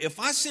door, if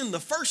I send the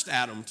first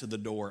Adam to the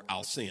door,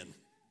 I'll sin.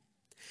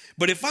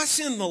 But if I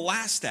send the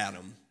last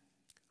Adam,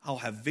 I'll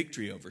have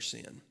victory over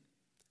sin.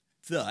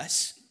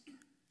 Thus,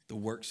 the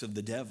works of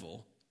the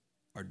devil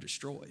are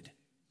destroyed.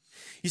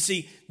 You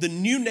see, the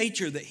new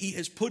nature that he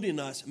has put in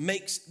us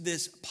makes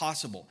this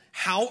possible.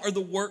 How are the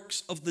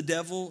works of the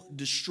devil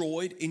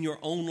destroyed in your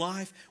own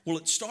life? Well,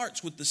 it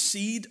starts with the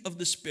seed of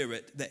the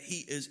Spirit that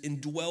he has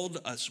indwelled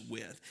us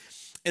with.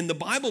 And the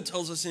Bible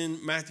tells us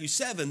in Matthew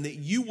 7 that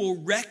you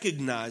will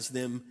recognize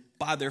them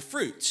by their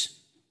fruits.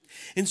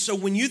 And so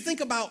when you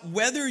think about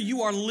whether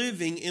you are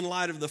living in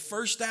light of the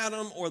first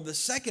Adam or the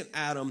second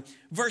Adam,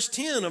 verse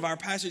 10 of our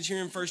passage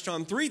here in 1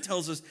 John 3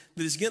 tells us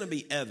that it's going to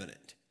be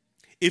evident.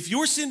 If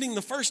you're sending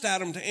the first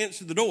Adam to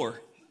answer the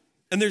door,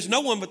 and there's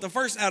no one but the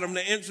first Adam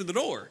to answer the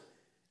door,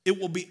 it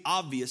will be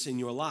obvious in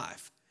your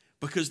life,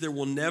 because there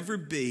will never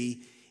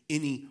be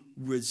any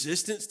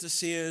resistance to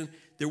sin.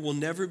 There will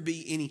never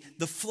be any.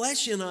 The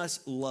flesh in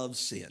us loves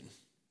sin,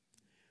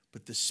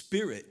 but the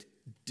Spirit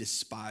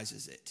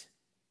despises it.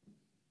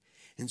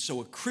 And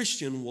so a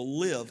Christian will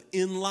live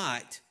in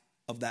light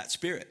of that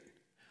Spirit.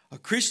 A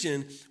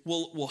Christian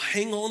will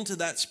hang on to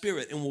that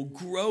Spirit and will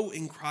grow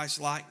in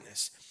Christ's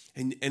likeness.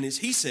 And as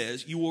he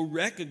says, you will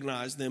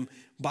recognize them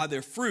by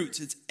their fruits.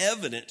 It's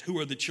evident who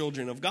are the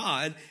children of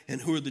God and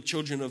who are the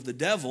children of the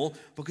devil,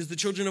 because the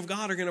children of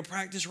God are going to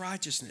practice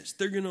righteousness.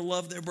 They're going to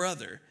love their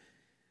brother.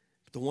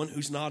 But the one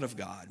who's not of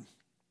God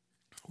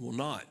will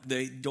not.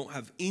 They don't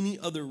have any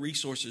other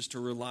resources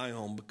to rely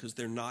on because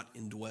they're not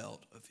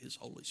indwelt of his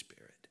Holy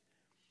Spirit.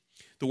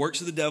 The works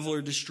of the devil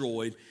are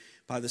destroyed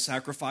by the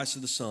sacrifice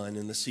of the Son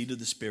and the seed of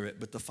the Spirit.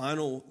 But the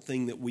final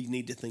thing that we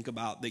need to think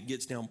about that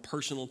gets down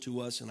personal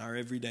to us in our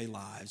everyday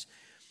lives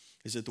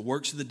is that the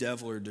works of the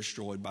devil are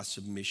destroyed by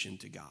submission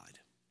to God.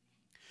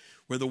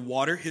 Where the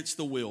water hits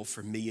the wheel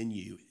for me and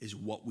you is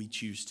what we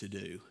choose to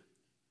do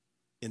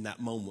in that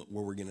moment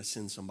where we're going to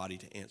send somebody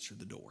to answer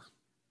the door.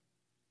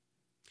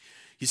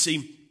 You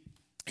see,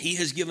 he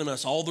has given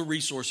us all the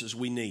resources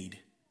we need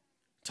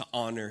to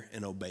honor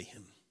and obey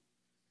him.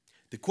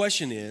 The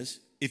question is,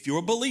 if you're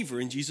a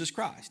believer in Jesus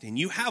Christ and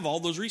you have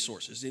all those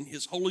resources in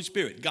his Holy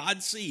Spirit,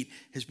 God's seed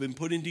has been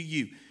put into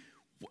you,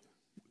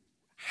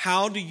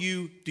 how do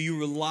you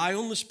rely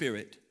on the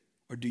Spirit,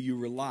 or do you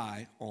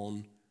rely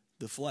on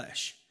the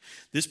flesh?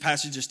 This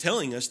passage is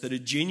telling us that a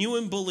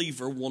genuine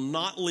believer will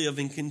not live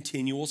in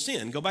continual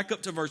sin. Go back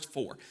up to verse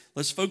 4.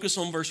 Let's focus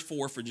on verse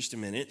 4 for just a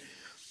minute,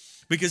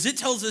 because it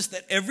tells us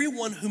that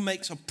everyone who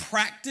makes a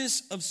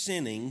practice of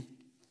sinning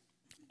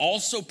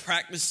also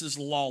practices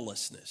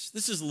lawlessness.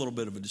 This is a little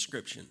bit of a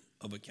description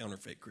of a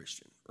counterfeit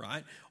Christian,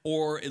 right?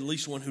 Or at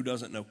least one who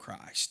doesn't know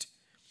Christ.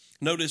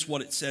 Notice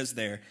what it says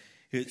there.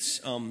 It's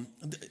the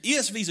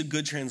ESV is a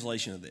good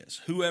translation of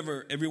this.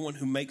 Everyone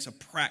who makes a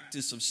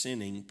practice of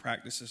sinning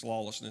practices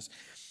lawlessness.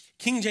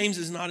 King James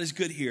is not as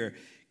good here.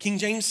 King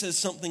James says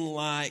something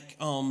like,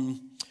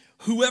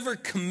 whoever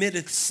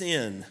committeth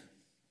sin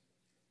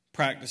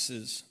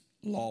practices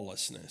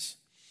lawlessness.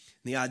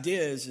 And the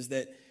idea is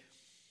that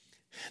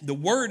the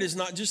word is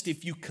not just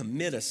if you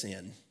commit a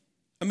sin.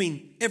 I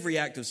mean, every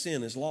act of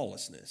sin is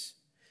lawlessness.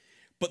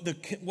 But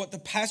what the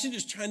passage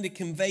is trying to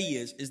convey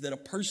is that a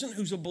person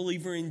who's a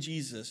believer in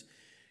Jesus,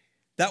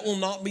 that will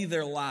not be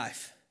their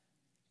life.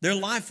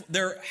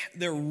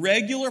 Their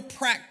regular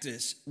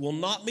practice will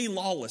not be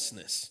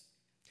lawlessness.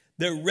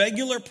 Their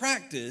regular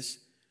practice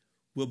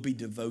will be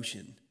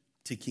devotion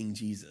to King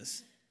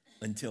Jesus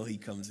until he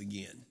comes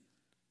again.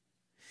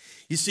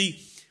 You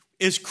see,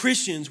 as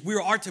Christians, we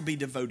are to be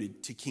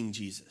devoted to King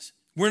Jesus.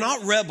 We're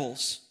not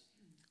rebels.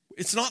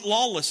 It's not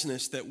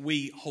lawlessness that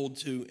we hold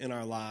to in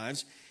our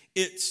lives.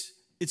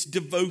 It's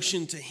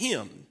devotion to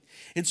him.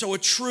 And so a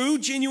true,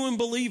 genuine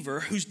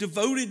believer who's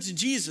devoted to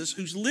Jesus,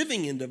 who's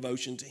living in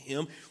devotion to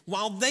him,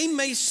 while they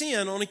may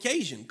sin on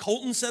occasion.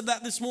 Colton said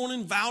that this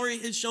morning. Valerie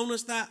has shown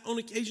us that on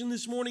occasion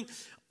this morning.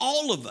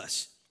 All of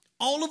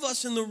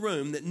us in the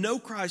room that know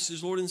Christ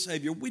as Lord and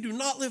Savior, we do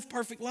not live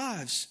perfect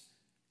lives.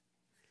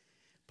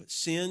 But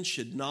sin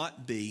should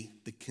not be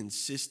the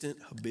consistent,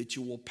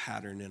 habitual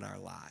pattern in our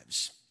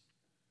lives.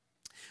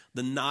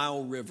 The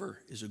Nile River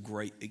is a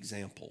great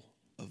example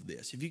of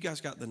this. Have you guys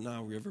got the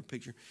Nile River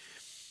picture?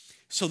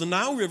 So the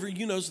Nile River,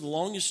 is the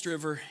longest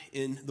river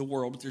in the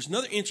world. But there's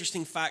another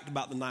interesting fact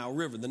about the Nile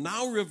River. The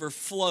Nile River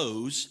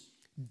flows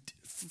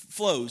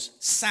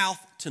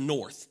south to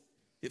north.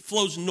 It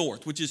flows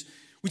north, which is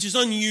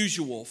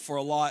unusual for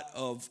a lot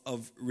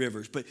of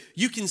rivers. But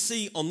you can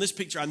see on this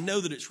picture, I know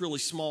that it's really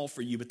small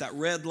for you, but that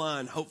red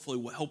line hopefully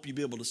will help you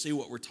be able to see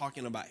what we're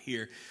talking about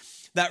here.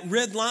 That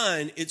red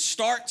line, it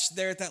starts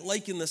there at that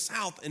lake in the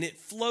south, and it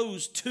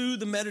flows to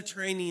the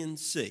Mediterranean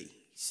Sea.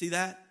 See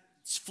that?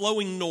 It's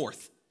flowing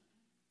north,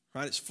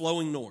 right? It's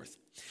flowing north.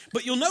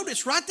 But you'll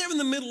notice right there in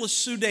the middle of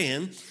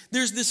Sudan,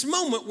 there's this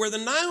moment where the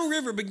Nile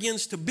River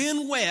begins to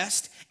bend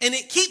west, and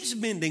it keeps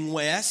bending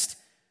west.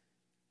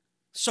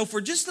 So for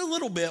just a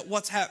little bit,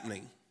 what's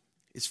happening?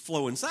 It's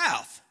flowing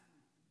south.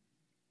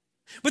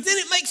 But then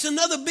it makes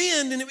another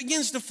bend and it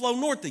begins to flow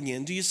north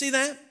again. Do you see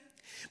that?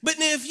 But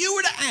now if you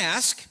were to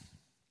ask,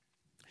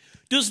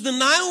 does the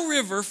Nile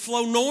River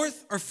flow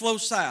north or flow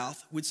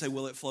south? We'd say,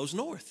 well, it flows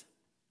north.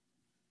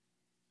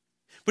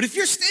 But if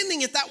you're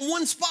standing at that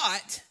one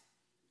spot,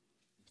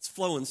 it's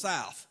flowing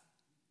south.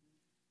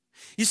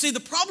 You see,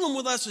 the problem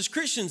with us as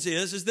Christians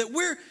is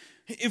that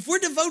if we're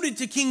devoted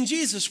to King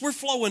Jesus, we're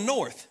flowing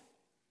north.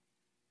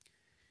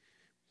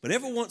 But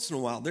every once in a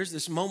while, there's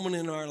this moment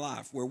in our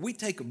life where we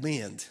take a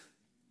bend.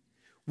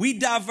 We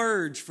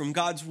diverge from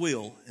God's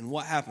will, and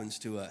what happens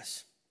to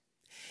us?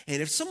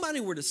 And if somebody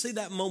were to see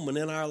that moment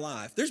in our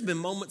life, there's been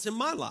moments in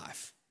my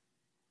life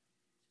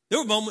There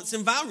were moments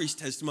in Valerie's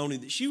testimony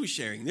that she was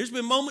sharing. There's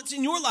been moments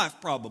in your life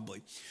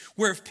probably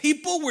where if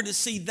people were to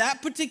see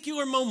that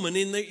particular moment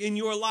in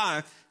your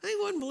life, they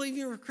wouldn't believe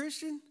you were a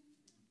Christian.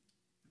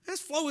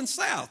 That's flowing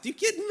south. You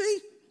kidding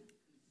me?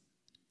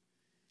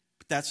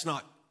 But that's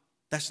not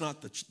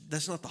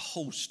the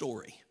whole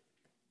story.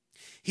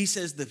 He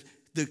says the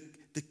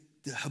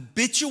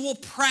habitual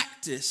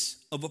practice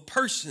of a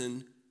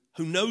person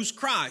who knows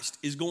Christ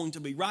is going to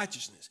be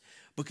righteousness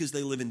because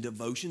they live in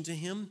devotion to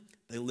him.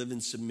 They live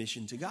in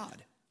submission to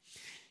God.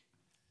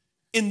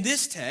 In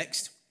this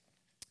text,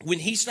 when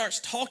he starts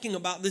talking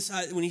about this,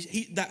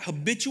 that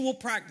habitual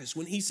practice,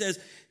 when he says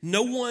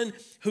no one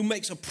who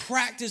makes a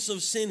practice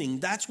of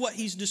sinning, that's what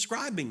he's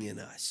describing in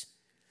us.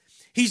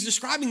 He's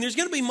describing there's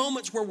going to be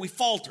moments where we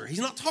falter. He's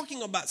not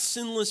talking about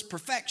sinless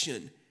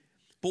perfection.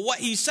 But what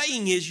he's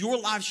saying is your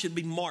life should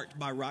be marked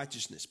by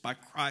righteousness, by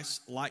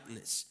Christ's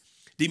likeness.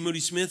 D. Moody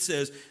Smith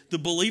says, the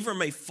believer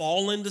may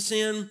fall into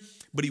sin,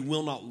 but he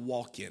will not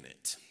walk in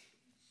it.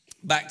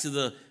 Back to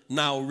the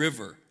Nile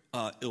River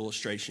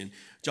illustration.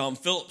 John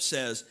Phillips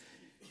says,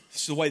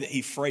 it's the way that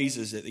he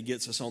phrases it that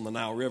gets us on the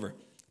Nile River.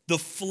 The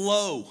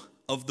flow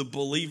of the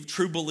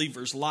true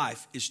believer's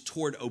life is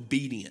toward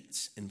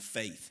obedience and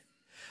faith.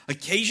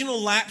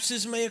 Occasional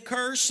lapses may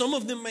occur. Some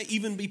of them may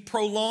even be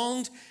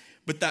prolonged,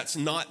 but that's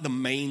not the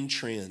main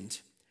trend.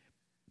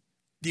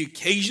 The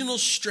occasional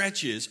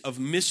stretches of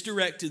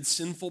misdirected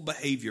sinful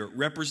behavior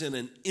represent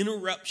an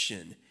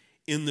interruption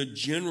in the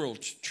general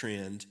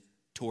trend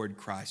toward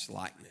Christ's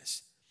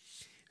likeness.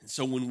 And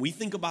so when we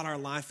think about our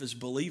life as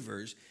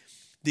believers,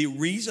 the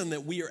reason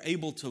that we are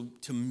able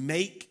to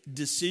make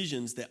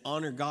decisions that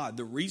honor God,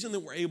 the reason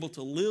that we're able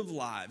to live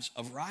lives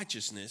of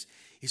righteousness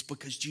is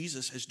because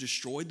Jesus has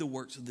destroyed the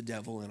works of the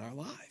devil in our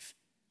life.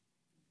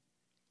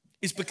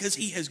 It's because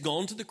he has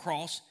gone to the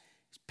cross,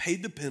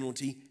 paid the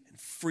penalty, and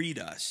freed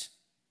us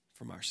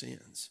from our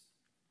sins.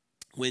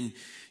 When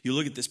you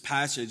look at this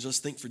passage, let's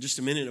think for just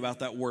a minute about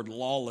that word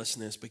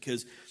lawlessness,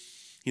 because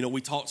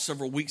we talked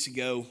several weeks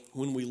ago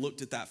when we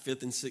looked at that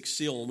fifth and sixth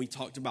seal, and we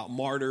talked about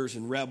martyrs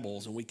and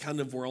rebels, and we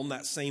kind of were on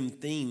that same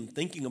theme,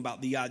 thinking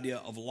about the idea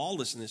of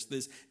lawlessness,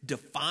 this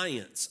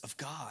defiance of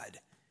God.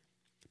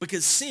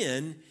 Because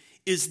sin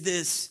is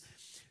this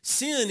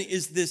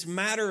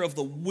matter of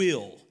the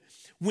will.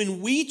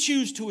 When we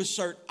choose to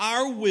assert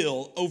our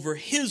will over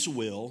his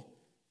will,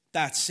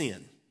 that's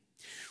sin.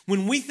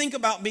 When we think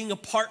about being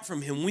apart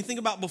from him, when we think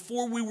about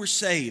before we were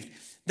saved,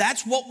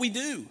 that's what we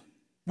do.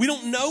 We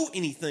don't know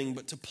anything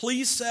but to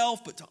please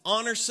self, but to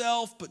honor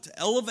self, but to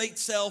elevate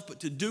self, but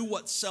to do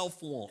what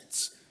self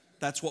wants.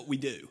 That's what we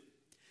do.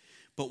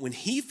 But when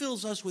he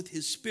fills us with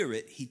his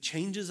Spirit, he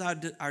changes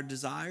our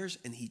desires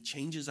and he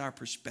changes our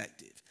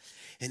perspective.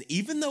 And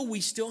even though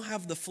we still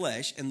have the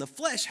flesh, and the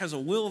flesh has a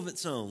will of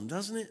its own,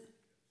 doesn't it?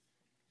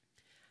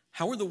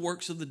 How are the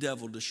works of the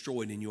devil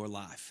destroyed in your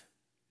life?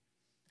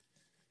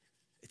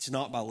 It's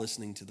not by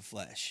listening to the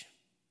flesh.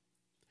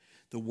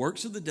 The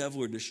works of the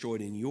devil are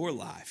destroyed in your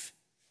life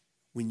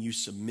when you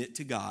submit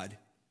to God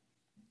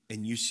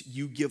and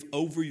you give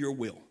over your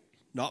will.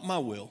 Not my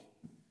will,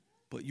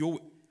 but your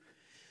will.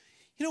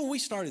 When we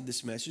started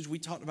this message, we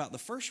talked about the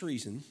first way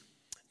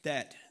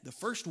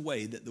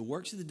that the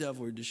works of the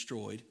devil are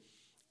destroyed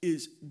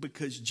is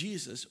because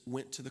Jesus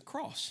went to the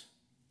cross.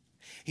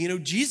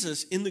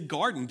 Jesus in the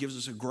garden gives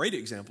us a great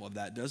example of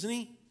that, doesn't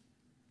he?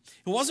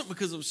 It wasn't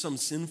because of some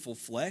sinful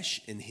flesh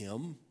in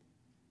him.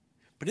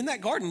 But in that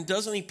garden,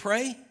 doesn't he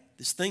pray?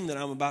 This thing that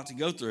I'm about to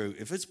go through,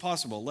 if it's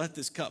possible, let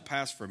this cup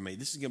pass from me.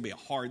 This is going to be a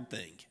hard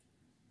thing.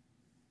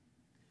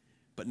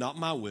 But not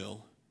my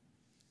will,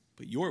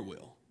 but your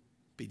will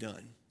be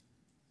done.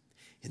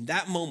 In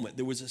that moment,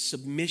 there was a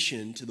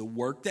submission to the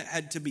work that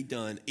had to be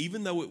done,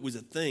 even though it was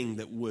a thing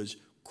that was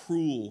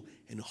cruel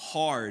and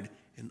hard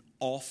and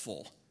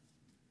awful.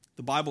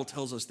 The Bible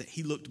tells us that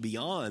he looked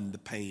beyond the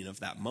pain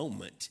of that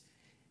moment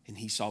and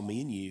he saw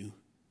me and you,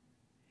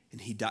 and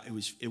he died.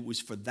 It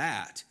was for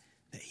that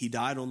he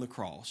died on the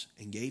cross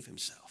and gave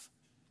himself,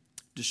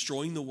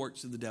 destroying the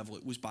works of the devil.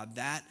 It was by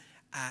that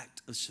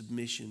act of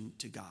submission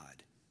to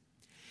God.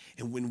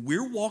 And when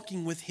we're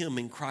walking with him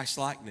in Christ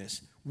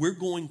likeness, we're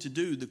going to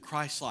do the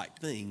Christ-like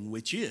thing,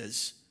 which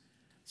is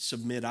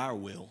submit our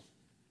will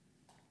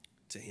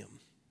to him.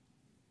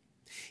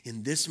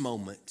 In this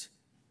moment,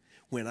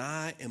 when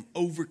I am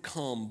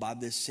overcome by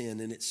this sin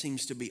and it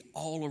seems to be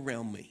all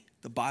around me,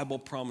 the Bible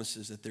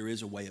promises that there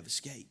is a way of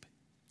escape.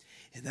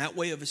 And that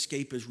way of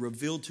escape is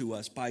revealed to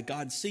us by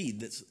God's seed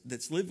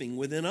that's living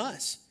within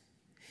us.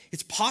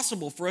 It's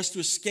possible for us to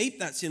escape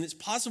that sin. It's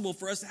possible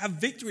for us to have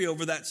victory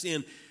over that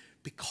sin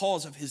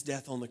because of his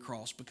death on the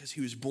cross, because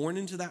he was born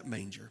into that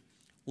manger,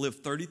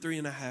 lived 33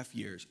 and a half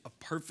years, a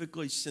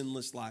perfectly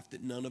sinless life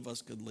that none of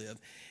us could live,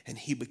 and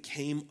he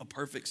became a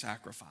perfect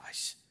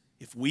sacrifice.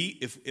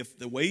 If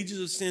the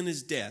wages of sin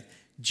is death,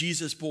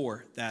 Jesus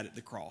bore that at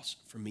the cross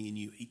for me and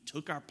you. He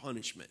took our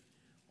punishment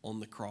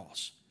on the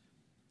cross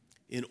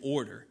in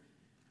order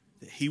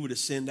that he would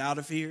ascend out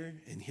of here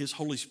and his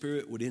Holy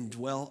Spirit would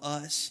indwell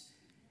us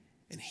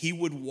and he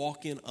would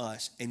walk in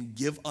us and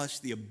give us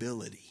the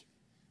ability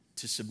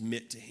to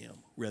submit to him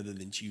rather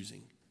than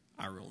choosing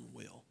our own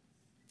will.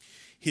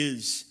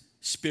 His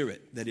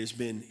Spirit that has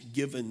been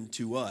given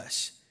to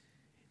us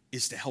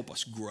is to help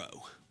us grow.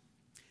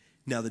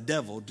 Now, the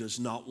devil does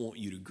not want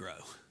you to grow.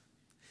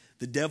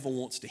 The devil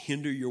wants to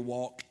hinder your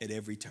walk at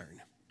every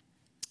turn.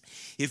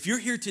 If you're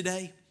here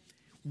today,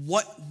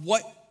 what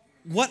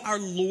our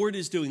Lord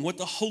is doing, what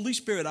the Holy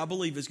Spirit, I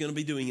believe, is going to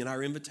be doing in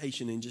our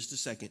invitation in just a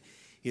second,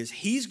 is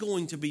he's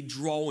going to be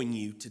drawing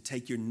you to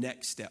take your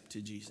next step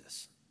to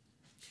Jesus.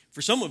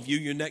 For some of you,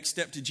 your next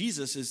step to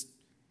Jesus is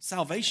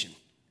salvation.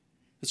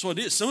 That's what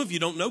it is. Some of you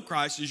don't know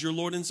Christ as your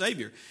Lord and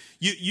Savior.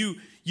 You're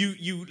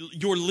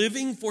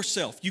living for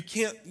self. You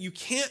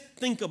can't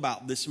think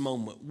about this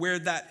moment where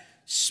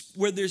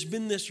there's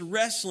been this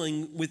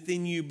wrestling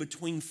within you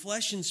between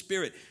flesh and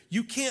spirit.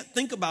 You can't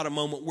think about a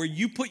moment where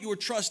you put your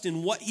trust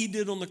in what he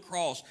did on the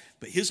cross,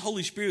 but his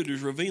Holy Spirit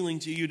is revealing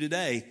to you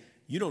today,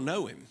 you don't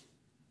know him.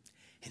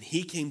 And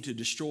he came to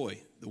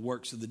destroy the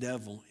works of the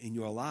devil in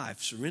your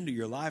life. Surrender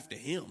your life to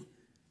him.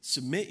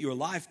 Submit your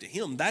life to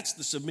him. That's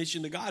the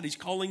submission to God he's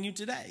calling you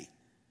today.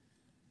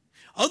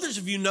 Others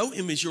of you know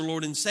him as your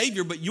Lord and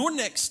Savior, but your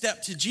next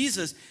step to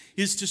Jesus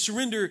is to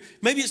surrender.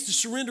 Maybe it's to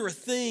surrender a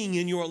thing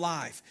in your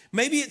life.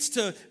 Maybe it's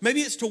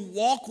to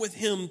walk with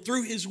him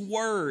through his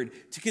word,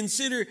 to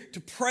consider,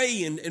 to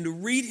pray and to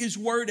read his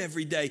word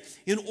every day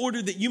in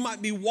order that you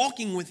might be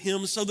walking with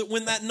him so that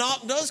when that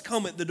knock does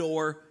come at the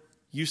door,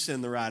 you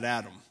send the right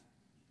Adam.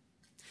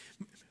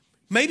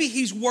 Maybe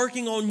he's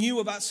working on you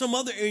about some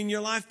other area in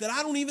your life that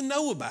I don't even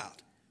know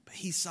about. But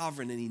he's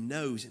sovereign and he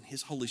knows, and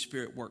his Holy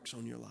Spirit works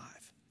on your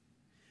life.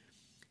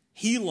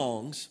 He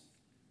longs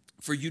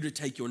for you to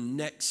take your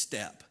next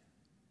step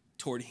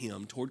toward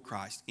him, toward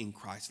Christ, in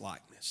Christ's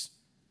likeness.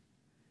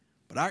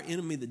 But our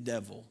enemy, the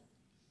devil,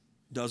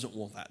 doesn't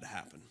want that to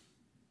happen.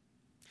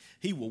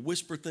 He will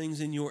whisper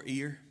things in your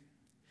ear.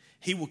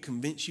 He will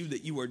convince you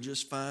that you are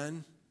just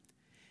fine.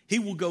 He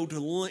will go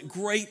to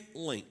great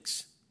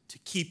lengths to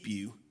keep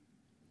you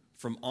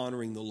from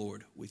honoring the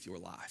Lord with your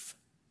life.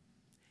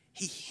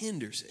 He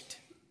hinders it.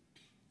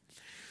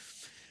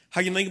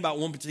 I can think about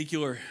one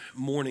particular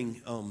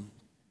morning.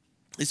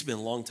 It's been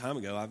a long time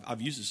ago. I've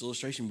used this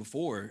illustration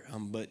before,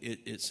 but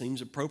it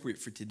seems appropriate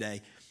for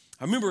today.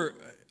 I remember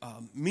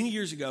many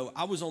years ago,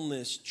 I was on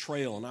this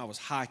trail and I was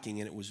hiking,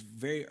 and it was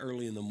very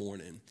early in the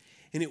morning.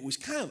 And it was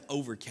kind of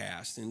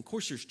overcast. And of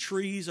course, there's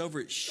trees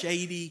over, it's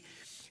shady.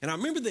 And I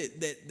remember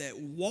that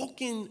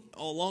walking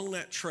along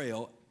that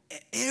trail,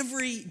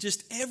 every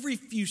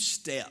few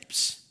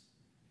steps,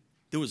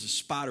 there was a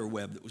spider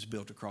web that was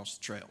built across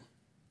the trail.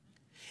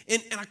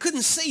 And I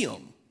couldn't see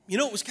them. You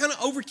know, it was kind of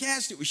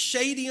overcast. It was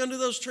shady under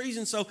those trees.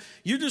 And so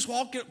you're just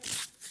walking,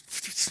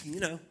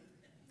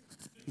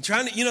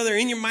 trying to, they're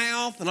in your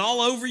mouth and all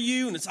over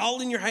you, and it's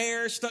all in your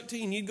hair, stuck to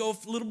you, and you'd go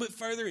a little bit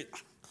further.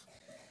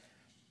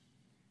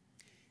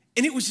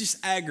 And it was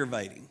just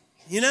aggravating,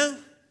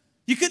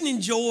 You couldn't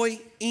enjoy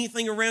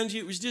anything around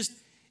you.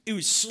 It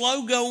was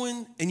slow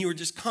going, and you were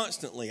just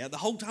constantly, the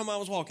whole time I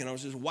was walking, I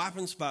was just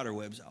wiping spider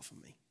webs off of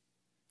me.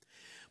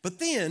 But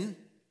then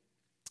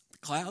the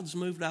clouds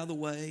moved out of the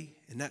way,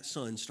 and that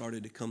sun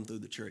started to come through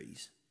the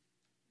trees.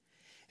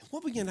 And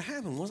what began to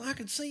happen was I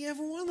could see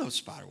every one of those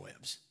spider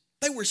webs.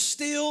 They were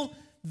still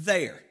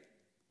there.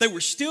 They were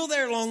still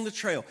there along the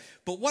trail.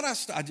 But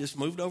I just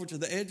moved over to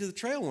the edge of the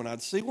trail. When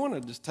I'd see one,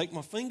 I'd just take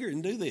my finger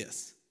and do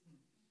this.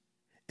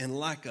 And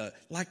like a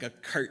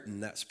curtain,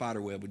 that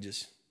spider web would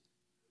just...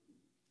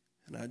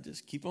 And I'd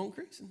just keep on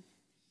cruising.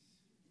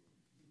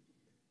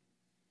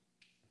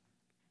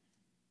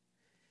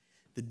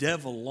 The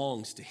devil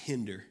longs to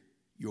hinder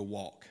your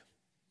walk.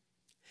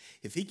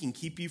 If he can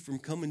keep you from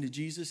coming to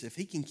Jesus, if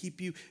he can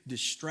keep you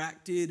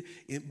distracted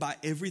by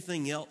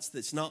everything else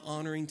that's not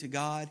honoring to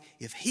God,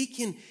 if he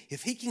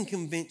can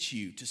convince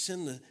you to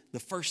send the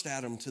first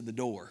Adam to the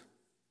door,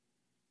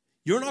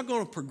 you're not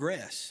going to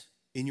progress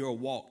in your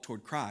walk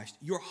toward Christ.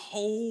 Your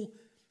whole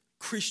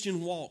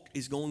Christian walk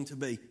is going to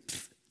be...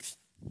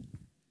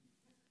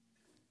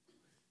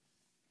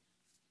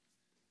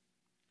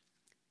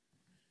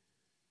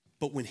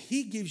 But when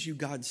he gives you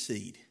God's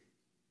seed,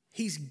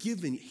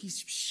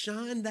 he's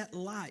shined that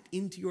light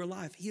into your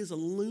life. He has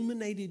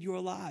illuminated your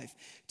life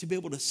to be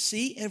able to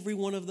see every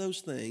one of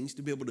those things,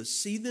 to be able to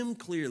see them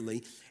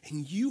clearly.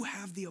 And you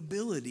have the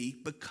ability,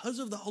 because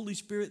of the Holy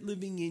Spirit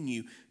living in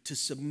you, to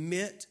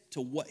submit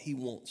to what he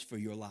wants for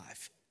your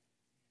life.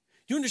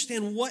 You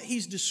understand what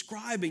he's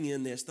describing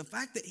in this, the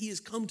fact that he has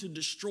come to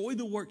destroy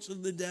the works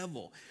of the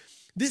devil.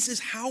 This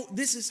is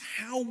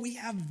how we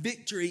have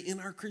victory in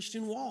our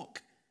Christian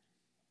walk.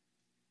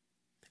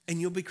 And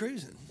you'll be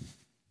cruising.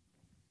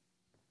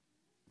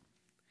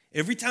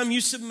 Every time you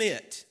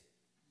submit,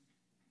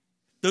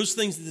 those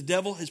things that the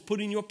devil has put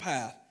in your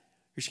path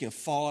are just going to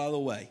fall out of the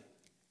way,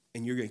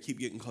 and you're going to keep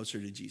getting closer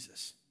to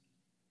Jesus.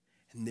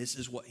 And this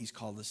is what he's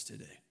called us to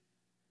do.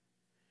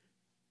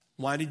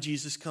 Why did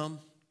Jesus come?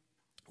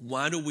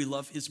 Why do we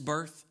love his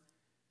birth?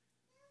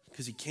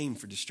 Because he came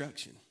for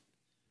destruction.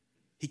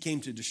 He came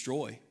to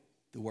destroy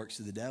the works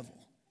of the devil.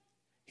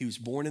 He was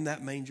born in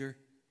that manger.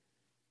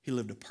 He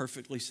lived a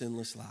perfectly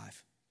sinless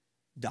life,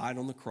 died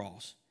on the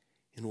cross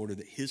in order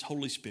that his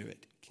Holy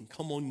Spirit can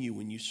come on you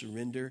when you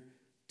surrender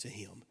to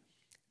him,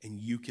 and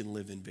you can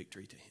live in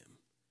victory to him.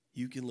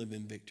 You can live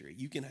in victory.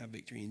 You can have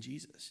victory in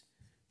Jesus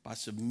by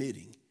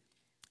submitting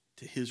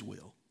to his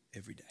will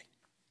every day.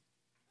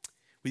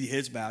 With your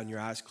heads bowed and your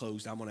eyes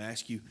closed, I'm going to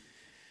ask you,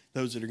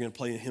 those that are going to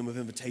play a hymn of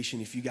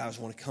invitation, if you guys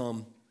want to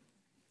come.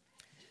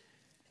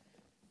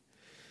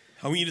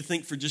 I want you to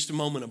think for just a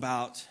moment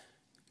about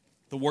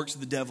the works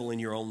of the devil in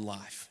your own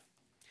life.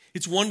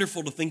 It's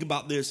wonderful to think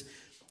about this.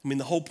 I mean,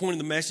 the whole point of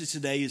the message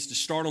today is to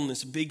start on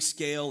this big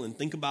scale and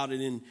think about it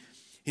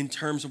in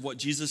terms of what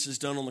Jesus has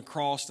done on the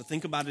cross, to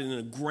think about it in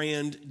a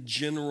grand,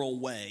 general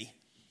way,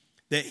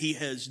 that he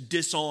has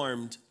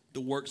disarmed the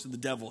works of the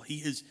devil.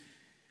 He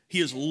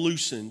has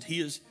loosened, he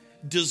has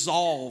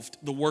dissolved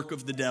the work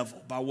of the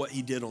devil by what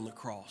he did on the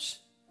cross.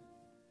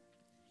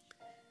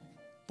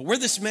 But where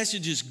this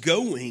message is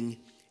going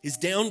is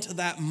down to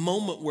that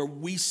moment where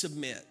we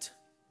submit.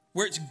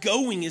 Where it's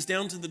going is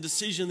down to the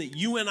decision that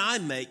you and I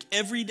make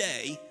every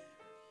day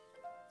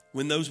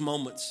when those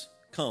moments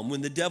come,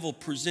 when the devil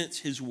presents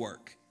his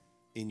work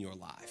in your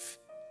life.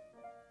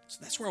 So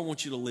that's where I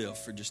want you to live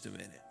for just a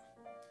minute.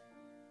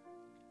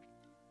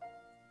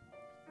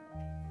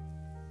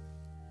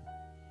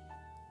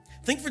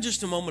 Think for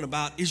just a moment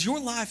about, is your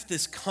life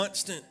this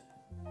constant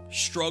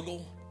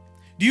struggle?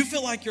 Do you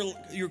feel like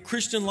your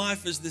Christian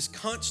life is this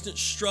constant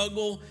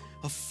struggle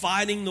of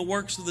fighting the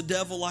works of the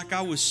devil like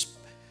I was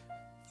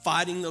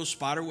fighting those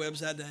spider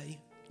webs that day?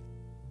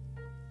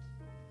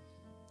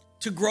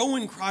 To grow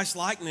in Christ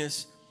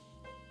likeness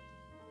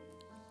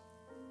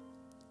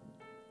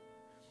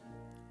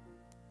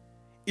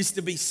is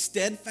to be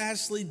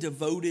steadfastly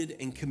devoted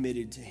and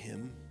committed to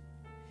him.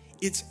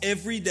 It's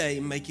every day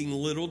making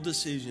little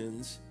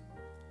decisions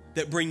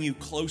that bring you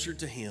closer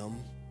to him.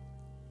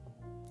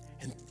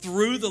 And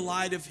through the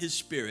light of his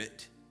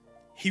Spirit,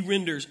 he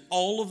renders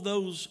all of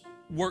those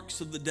works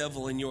of the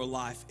devil in your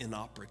life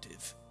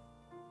inoperative.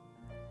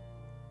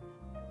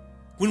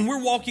 When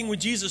we're walking with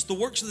Jesus, the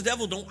works of the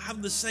devil don't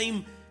have the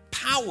same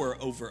power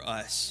over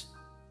us.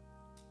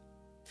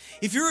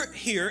 If you're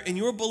here and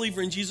you're a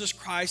believer in Jesus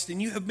Christ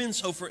and you have been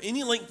so for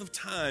any length of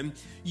time,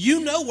 you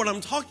know what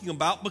I'm talking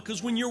about,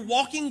 because when you're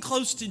walking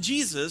close to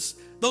Jesus,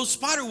 those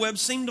spider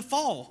webs seem to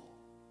fall.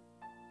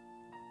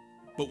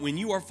 But when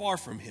you are far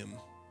from him,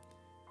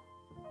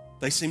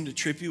 they seem to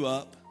trip you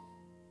up.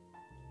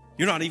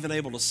 You're not even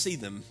able to see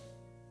them.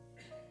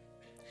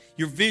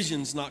 Your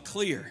vision's not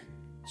clear,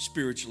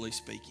 spiritually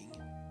speaking.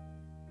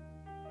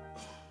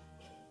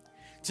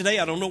 Today,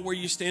 I don't know where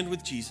you stand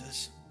with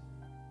Jesus.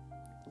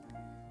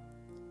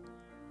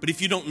 But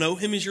if you don't know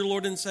him as your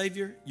Lord and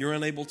Savior, you're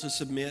unable to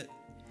submit.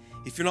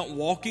 If you're not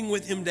walking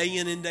with him day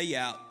in and day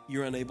out,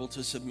 you're unable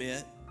to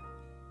submit.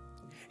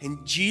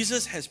 And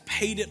Jesus has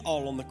paid it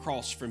all on the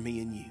cross for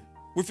me and you.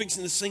 We're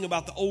fixing to sing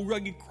about the old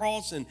rugged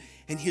cross and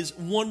his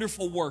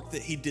wonderful work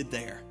that he did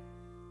there.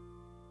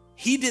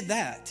 He did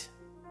that.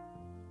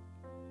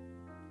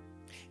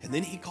 And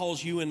then he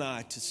calls you and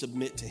I to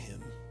submit to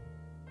him.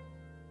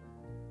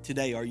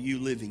 Today, are you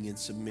living in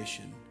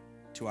submission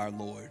to our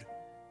Lord?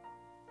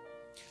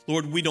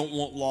 Lord, we don't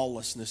want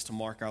lawlessness to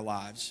mark our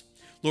lives.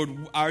 Lord,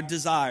 our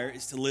desire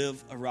is to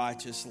live a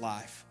righteous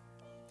life.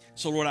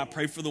 So, Lord, I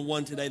pray for the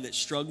one today that's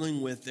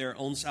struggling with their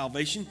own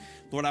salvation.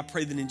 Lord, I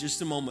pray that in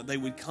just a moment they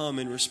would come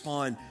and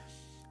respond,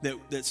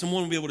 that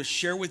someone will be able to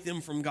share with them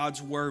from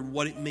God's word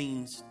what it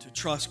means to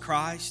trust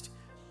Christ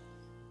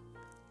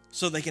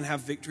so they can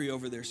have victory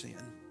over their sin.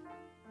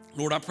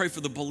 Lord, I pray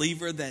for the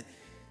believer that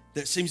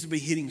seems to be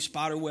hitting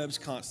spider webs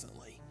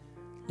constantly.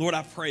 Lord,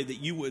 I pray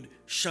that you would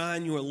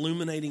shine your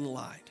illuminating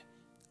light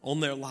on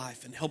their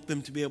life and help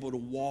them to be able to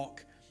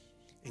walk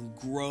and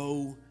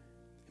grow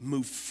and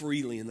move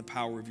freely in the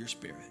power of your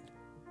Spirit.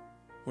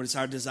 Lord, it's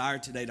our desire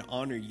today to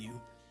honor you.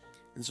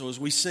 And so as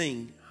we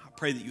sing, I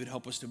pray that you would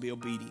help us to be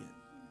obedient,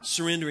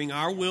 surrendering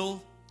our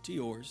will to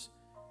yours.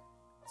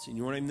 It's in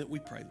your name that we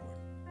pray,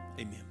 Lord.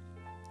 Amen.